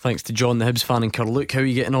 Thanks to John, the Hibs fan in Carluke. How are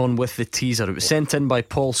you getting on with the teaser? It was sent in by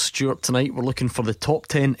Paul Stewart tonight. We're looking for the top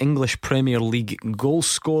 10 English Premier League goal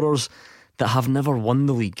scorers that have never won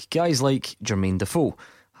the league. Guys like Jermaine Defoe,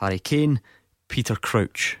 Harry Kane, Peter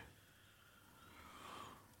Crouch.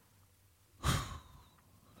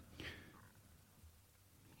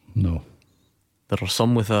 No. There are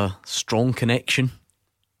some with a strong connection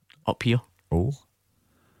up here.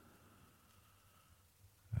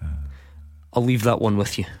 I'll leave that one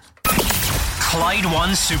with you. Clyde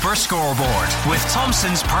One Super Scoreboard with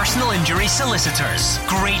Thompson's personal injury solicitors.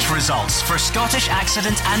 Great results for Scottish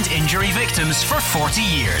accident and injury victims for 40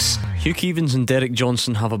 years. Hugh Keevins and Derek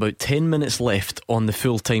Johnson have about 10 minutes left on the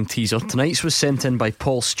full-time teaser. Tonight's was sent in by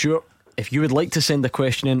Paul Stewart. If you would like to send a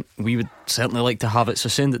question in, we would certainly like to have it, so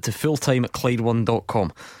send it to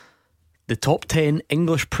fulltime@clyde1.com. The top 10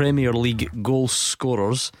 English Premier League goal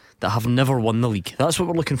scorers that have never won the league. That's what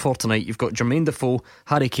we're looking for tonight. You've got Jermaine Defoe,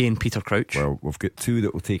 Harry Kane, Peter Crouch. Well, we've got two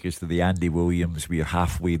that will take us to the Andy Williams. We're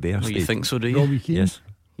halfway there. Oh, you think so, do you? Robbie Keane.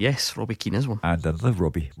 Yes, Robbie Keane is one. And another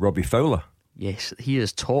Robbie Fowler. Yes, he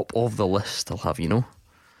is top of the list, I'll have you know.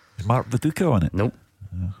 Is Mark Viduka on it? Nope.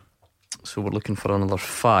 So we're looking for another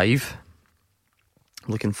 5.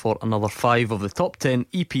 looking for another 5 of the top 10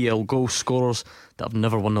 EPL goal scorers that have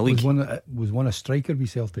never won the league. Was one a striker be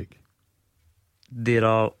Celtic? There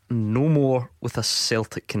are no more with a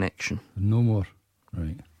Celtic connection. No more.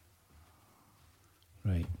 Right.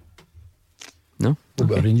 No? What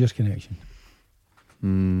about a Rangers connection?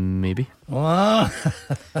 Maybe.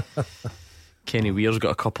 Kenny Weir's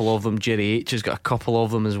got a couple of them. Jerry H has got a couple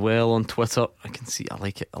of them as well on Twitter. I can see, I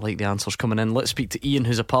like it. I like the answers coming in. Let's speak to Ian,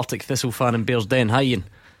 who's a Partick Thistle fan in Bearsden. Hi, Ian.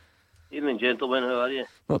 Evening, gentlemen. How are you?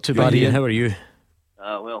 Not too bad, Ian. How are you?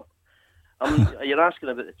 Well, you're asking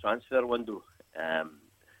about the transfer window.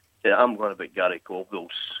 I'm going about Gary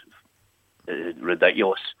Colville's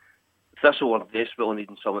ridiculous. Thistle are desperately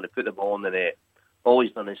needing someone to put the ball in the net. All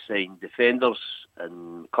he's done is sign defenders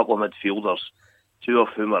and a couple of midfielders, 2 of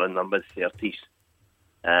whom are in their mid-30s.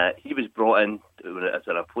 He was brought in as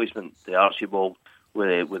a replacement to Archibald with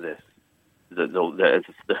the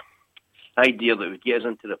idea that would get us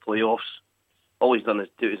into the playoffs. All he's done is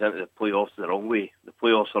take us into the playoffs the wrong way. The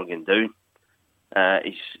playoffs are going down.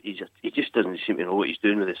 He just doesn't seem to know what he's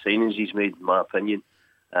doing with the signings he's made, in my opinion.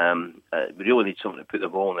 We really need someone to put the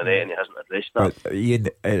ball in the net, and he hasn't addressed that. But Ian,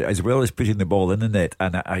 as well as putting the ball in the net,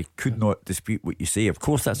 and I could not dispute what you say, of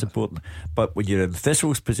course that's important, but when you're in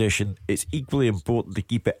Thistle's position, it's equally important to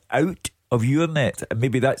keep it out of your net, and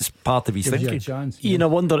maybe that's part of his thinking. Ian, I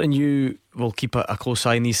wonder, and you will keep a close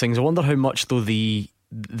eye on these things, I wonder how much though the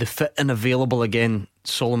fit and available again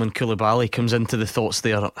Solomon Koulibaly comes into the thoughts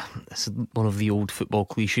there. It's one of the old football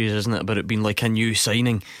cliches, isn't it, about it being like a new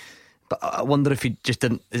signing. But I wonder if he just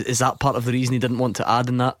didn't. Is that part of the reason he didn't want to add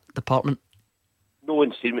in that department? No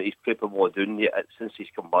one's seen what he's capable of doing yet since he's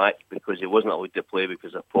come back, because he wasn't allowed to play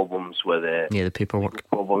because of problems with the paperwork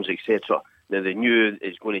problems, etc. Now they knew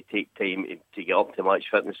it's going to take time to get up to match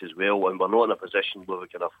fitness as well, and we're not in a position where we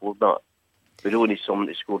can afford that. We don't need someone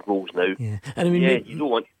to score goals now. Yeah, and I mean, you don't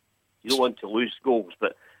want to lose goals,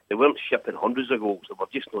 but they weren't shipping hundreds of goals. They were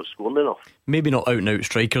just not scoring enough. Maybe not out and out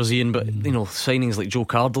strikers, Ian, but signings like Joe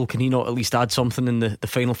Cardle, can he not at least add something in the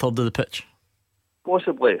final third of the pitch?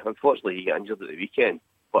 Possibly. Unfortunately, he got injured at the weekend.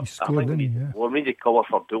 But I think we need to cover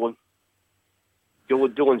for Doolan.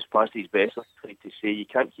 Doolan's past his best. I tried to say you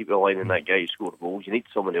can't keep relying on that guy who scored goals. You need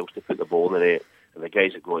someone else to put the ball in the net, and the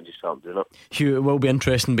guys that go and just start doing it. Hugh, it will be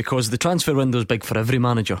interesting because the transfer window is big for every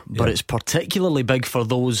manager, but it's particularly big for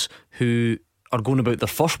those who are going about their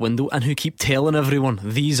first window and who keep telling everyone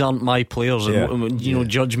these aren't my players, and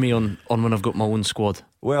judge me on when I've got my own squad.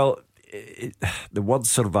 Well, the word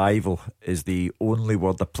survival is the only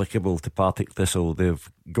word applicable to Partick Thistle. They've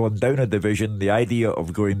gone down a division. The idea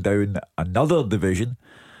of going down another division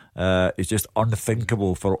is just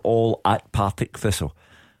unthinkable for all at Partick Thistle.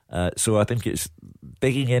 So I think it's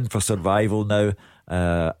digging in for survival now.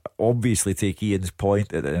 Obviously, take Ian's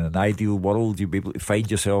point, in an ideal world you'd be able to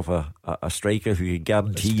find yourself a striker who can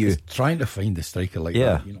guarantee you. Trying to find a striker like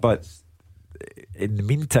that. But in the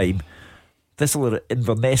meantime, Thistle are at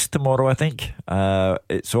Inverness tomorrow, I think.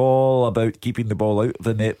 It's all about keeping the ball out of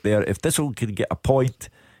the net there. If Thistle can get a point,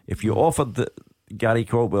 if you offered Gary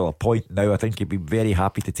Caldwell a point now, I think he'd be very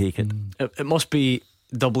happy to take it. It must be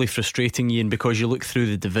doubly frustrating, Ian, because you look through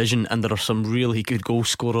the division and there are some really good goal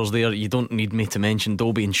scorers there. You don't need me to mention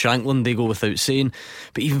Dobie and Shanklin, they go without saying.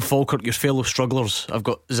 But even Falkirk, your fellow strugglers, I've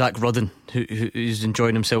got Zach Rudden who's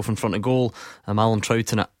enjoying himself in front of goal, Alan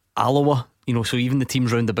Troughton at Alloa. So even the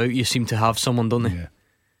teams round about you seem to have someone, don't they?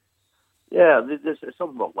 Yeah, there's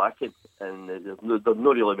something we're lacking, and they've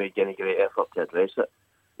not really made any great effort to address it.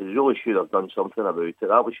 They really should have done something about it.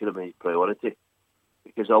 That should have been his priority.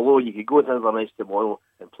 Because although you could go to Inverness tomorrow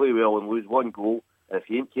and play well and lose one goal, and if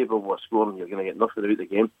you ain't capable of scoring, you're going to get nothing out of the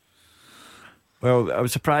game. Well, I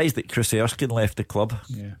was surprised that Chris Erskine left the club,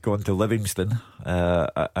 gone to Livingston.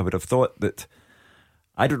 I would have thought that,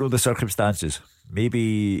 I don't know the circumstances,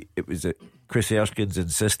 maybe it was at Chris Erskine's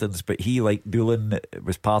insistence, but he, like Doolan,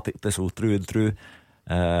 was Partick Thistle through and through.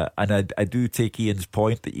 And I do take Ian's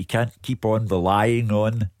point that you can't keep on relying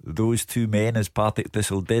on those two men as Partick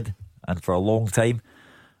Thistle did, and for a long time.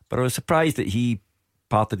 But I was surprised that he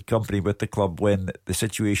parted company with the club when the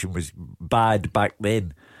situation was bad back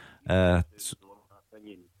then.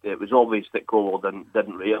 It was obvious that Cole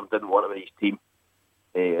didn't rate him, didn't want him in his team,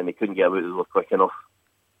 and he couldn't get him out of the door quick enough.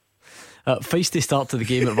 Feisty start to the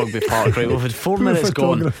game at Rugby Park, right? We've had 4 minutes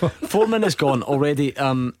gone. 4 minutes gone already.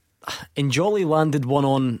 Njoli landed one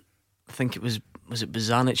on, I think it was it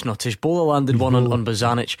Bozanic? No, Tishbola landed one on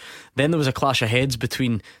Bozanic. Then there was a clash of heads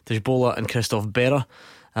between Tishbola and Christophe Berra.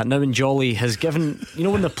 Now Njoli has given,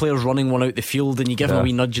 when the player's running one out the field and you give him a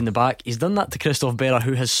wee nudge in the back, he's done that to Christophe Berra,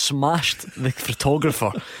 who has smashed the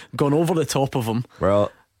photographer, gone over the top of him.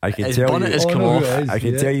 Well, I can His tell bonnet you, has come off. I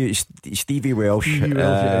can tell you, Stevie Welsh,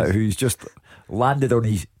 who's just landed on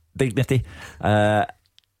his dignity.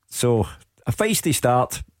 So a feisty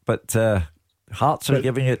start, but Hearts are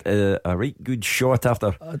giving it a right good shot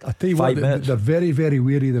after I tell you 5 what, minutes. they're very, very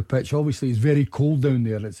wary of the pitch. Obviously, it's very cold down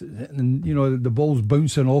there. And the ball's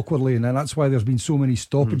bouncing awkwardly, and that's why there's been so many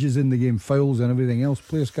stoppages in the game, fouls and everything else.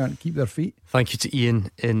 Players can't keep their feet. Thank you to Ian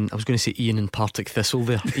I was going to say Ian in Partick Thistle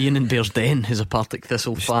there. Ian in Bearsden is a Partick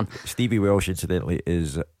Thistle fan. Stevie Welsh, incidentally,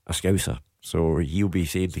 is a Scouser, so he'll be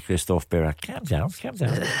saying to Christophe Berra, calm down.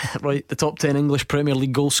 Right, the top 10 English Premier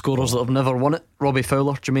League goal scorers that have never won it: Robbie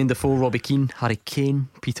Fowler, Jermaine Defoe, Robbie Keane, Harry Kane,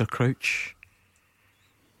 Peter Crouch.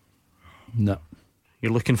 No.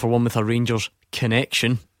 You're looking for one with a Rangers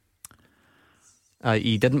connection.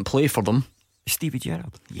 He didn't play for them. Stevie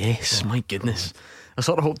Gerrard. Yes, my goodness. I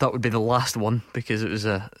sort of hoped that would be the last one because it was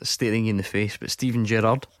staring you in the face. But Steven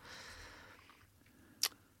Gerrard.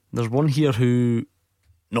 There's one here who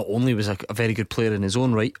not only was a very good player in his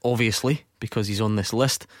own right, obviously, because he's on this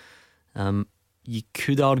list. You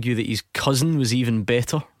could argue that his cousin was even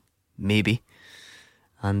better, maybe.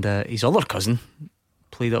 And his other cousin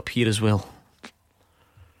played up here as well.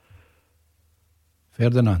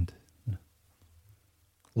 Ferdinand.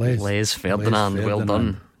 Les Ferdinand. Well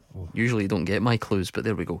done. Usually you don't get my clues, but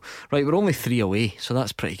there we go. Right, we're only 3 away, so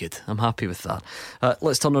that's pretty good. I'm happy with that.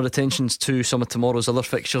 Let's turn our attentions to some of tomorrow's other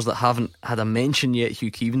fixtures that haven't had a mention yet,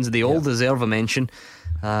 Hugh Keevins. They all deserve a mention.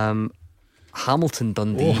 Hamilton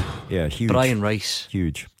Dundee. Huge. Brian Rice.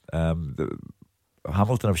 Huge.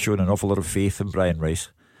 Hamilton have shown an awful lot of faith in Brian Rice.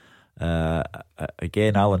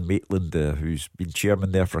 Again, Alan Maitland, who's been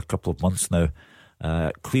chairman there for a couple of months now,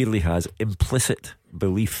 clearly has implicit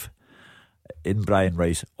belief in Brian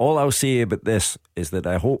Rice. All I'll say about this is that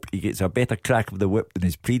I hope he gets a better crack of the whip than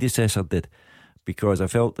his predecessor did, because I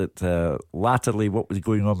felt that latterly what was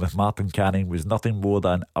going on with Martin Canning was nothing more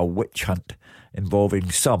than a witch hunt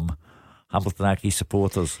involving some Hamilton Accies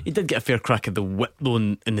supporters. He did get a fair crack of the whip though,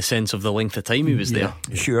 in the sense of the length of time he was there.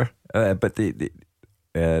 Sure, but the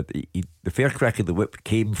fair crack of the whip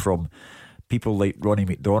came from people like Ronnie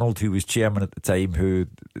McDonald, who was chairman at the time, who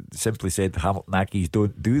simply said Hamilton Accies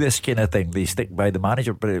don't do this kind of thing, they stick by the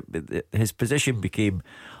manager. But his position became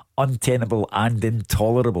untenable and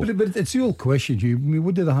intolerable. But it's the old question, Hugh. I mean,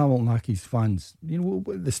 what do the Hamilton Accies fans,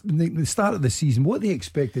 the start of the season, what are they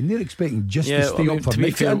expecting? They're expecting just to stay up for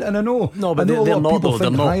next year. And I know, no, but they're not though.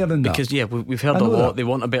 They're not, higher than because that. We've heard a lot. They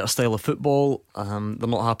want a better style of football. They're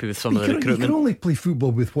not happy with some of the recruitment. You can only play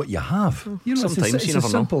football with what you have. Sometimes it's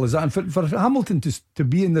as simple as that. And for Hamilton to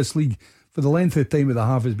be in this league for the length of time that they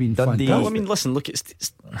have has been fantastic. Well, I mean, listen, look,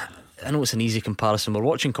 I know it's an easy comparison. We're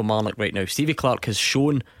watching Kilmarnock right now. Stevie Clarke has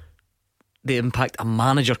shown the impact a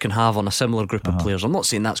manager can have on a similar group of players. I'm not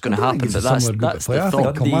saying that's going to happen, but that's the thought. I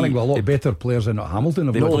think Kilmarnock got a lot better players than Hamilton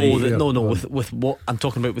have. With what I'm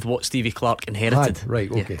talking about, with what Stevie Clarke inherited.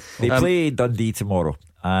 Right, okay. They play Dundee tomorrow,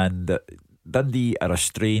 and Dundee are a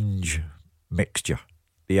strange mixture.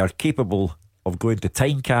 They are capable of going to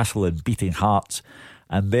Tynecastle and beating Hearts,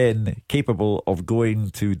 and then capable of going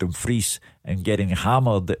to Dumfries and getting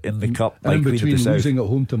hammered in the cup, and in like between losing at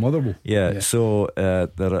home to Motherwell. So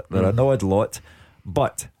they're an odd lot,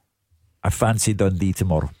 but I fancy Dundee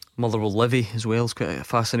tomorrow. Motherwell Livy as well is quite a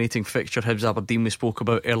fascinating fixture. Hibs Aberdeen we spoke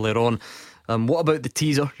about earlier on. What about the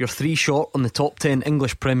teaser? You're 3 short on the top 10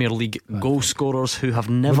 English Premier League goal scorers who have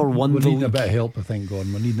never won the league. We're needing a bit of help, I think,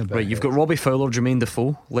 Gordon. We're needing a bit. Right, you've got Robbie Fowler, Jermaine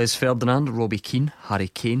Defoe, Les Ferdinand, Robbie Keane, Harry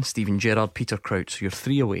Kane, Steven Gerrard, Peter Crouch. So you're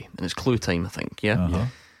 3 away, and it's clue time, I think. Yeah.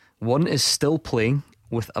 One is still playing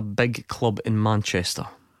with a big club in Manchester,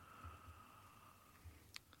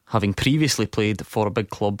 having previously played for a big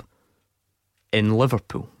club in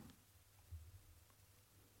Liverpool.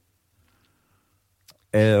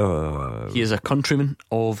 He is a countryman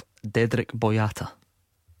of Dedrick Boyata.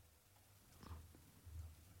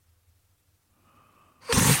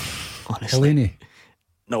 Honestly, Delaney.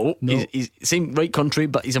 No. He's same right country,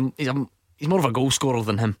 but he's more of a goal scorer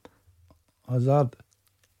than him. Hazard.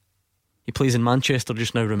 He plays in Manchester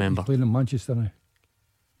just now. Remember, playing in Manchester now.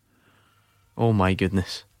 Oh my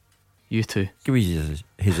goodness, you two. Give me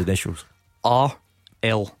his initials.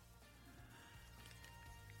 RL.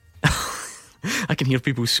 I can hear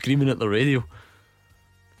people screaming at the radio.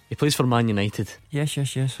 He plays for Man United. Yes.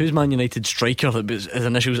 Who's Man United striker that his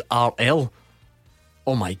initials RL?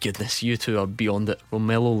 Oh my goodness, you two are beyond it.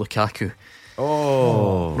 Romelu Lukaku.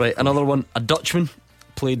 Oh. Right, another one. A Dutchman,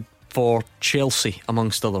 played for Chelsea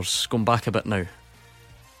amongst others. Going back a bit now.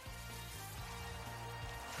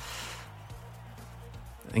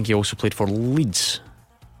 I think he also played for Leeds.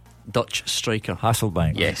 Dutch striker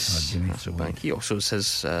Hasselbank. Yes, Hasselbank. He also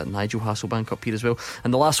says Nigel Hasselbank up here as well.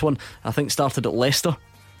 And the last one, I think, started at Leicester,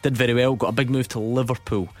 did very well, got a big move to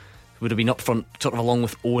Liverpool, would have been up front sort of along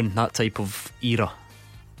with Owen, that type of era.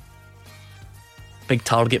 Big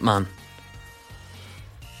target man.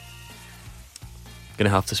 Gonna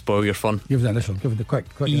have to spoil your fun. Give the initial, give it the quick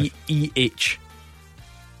EH.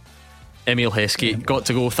 Emil Heskey, got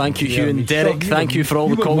to go. Thank you, Hugh and Derek. Thank you for all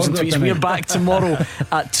the calls and tweets. We're back tomorrow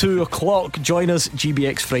at 2 o'clock. Join us.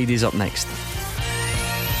 GBX Fridays up next.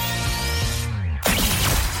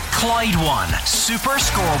 Clyde One Super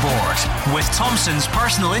Scoreboard with Thompson's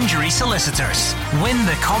personal injury solicitors. Win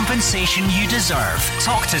the compensation you deserve.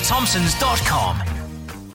 Talk to Thompsons.com.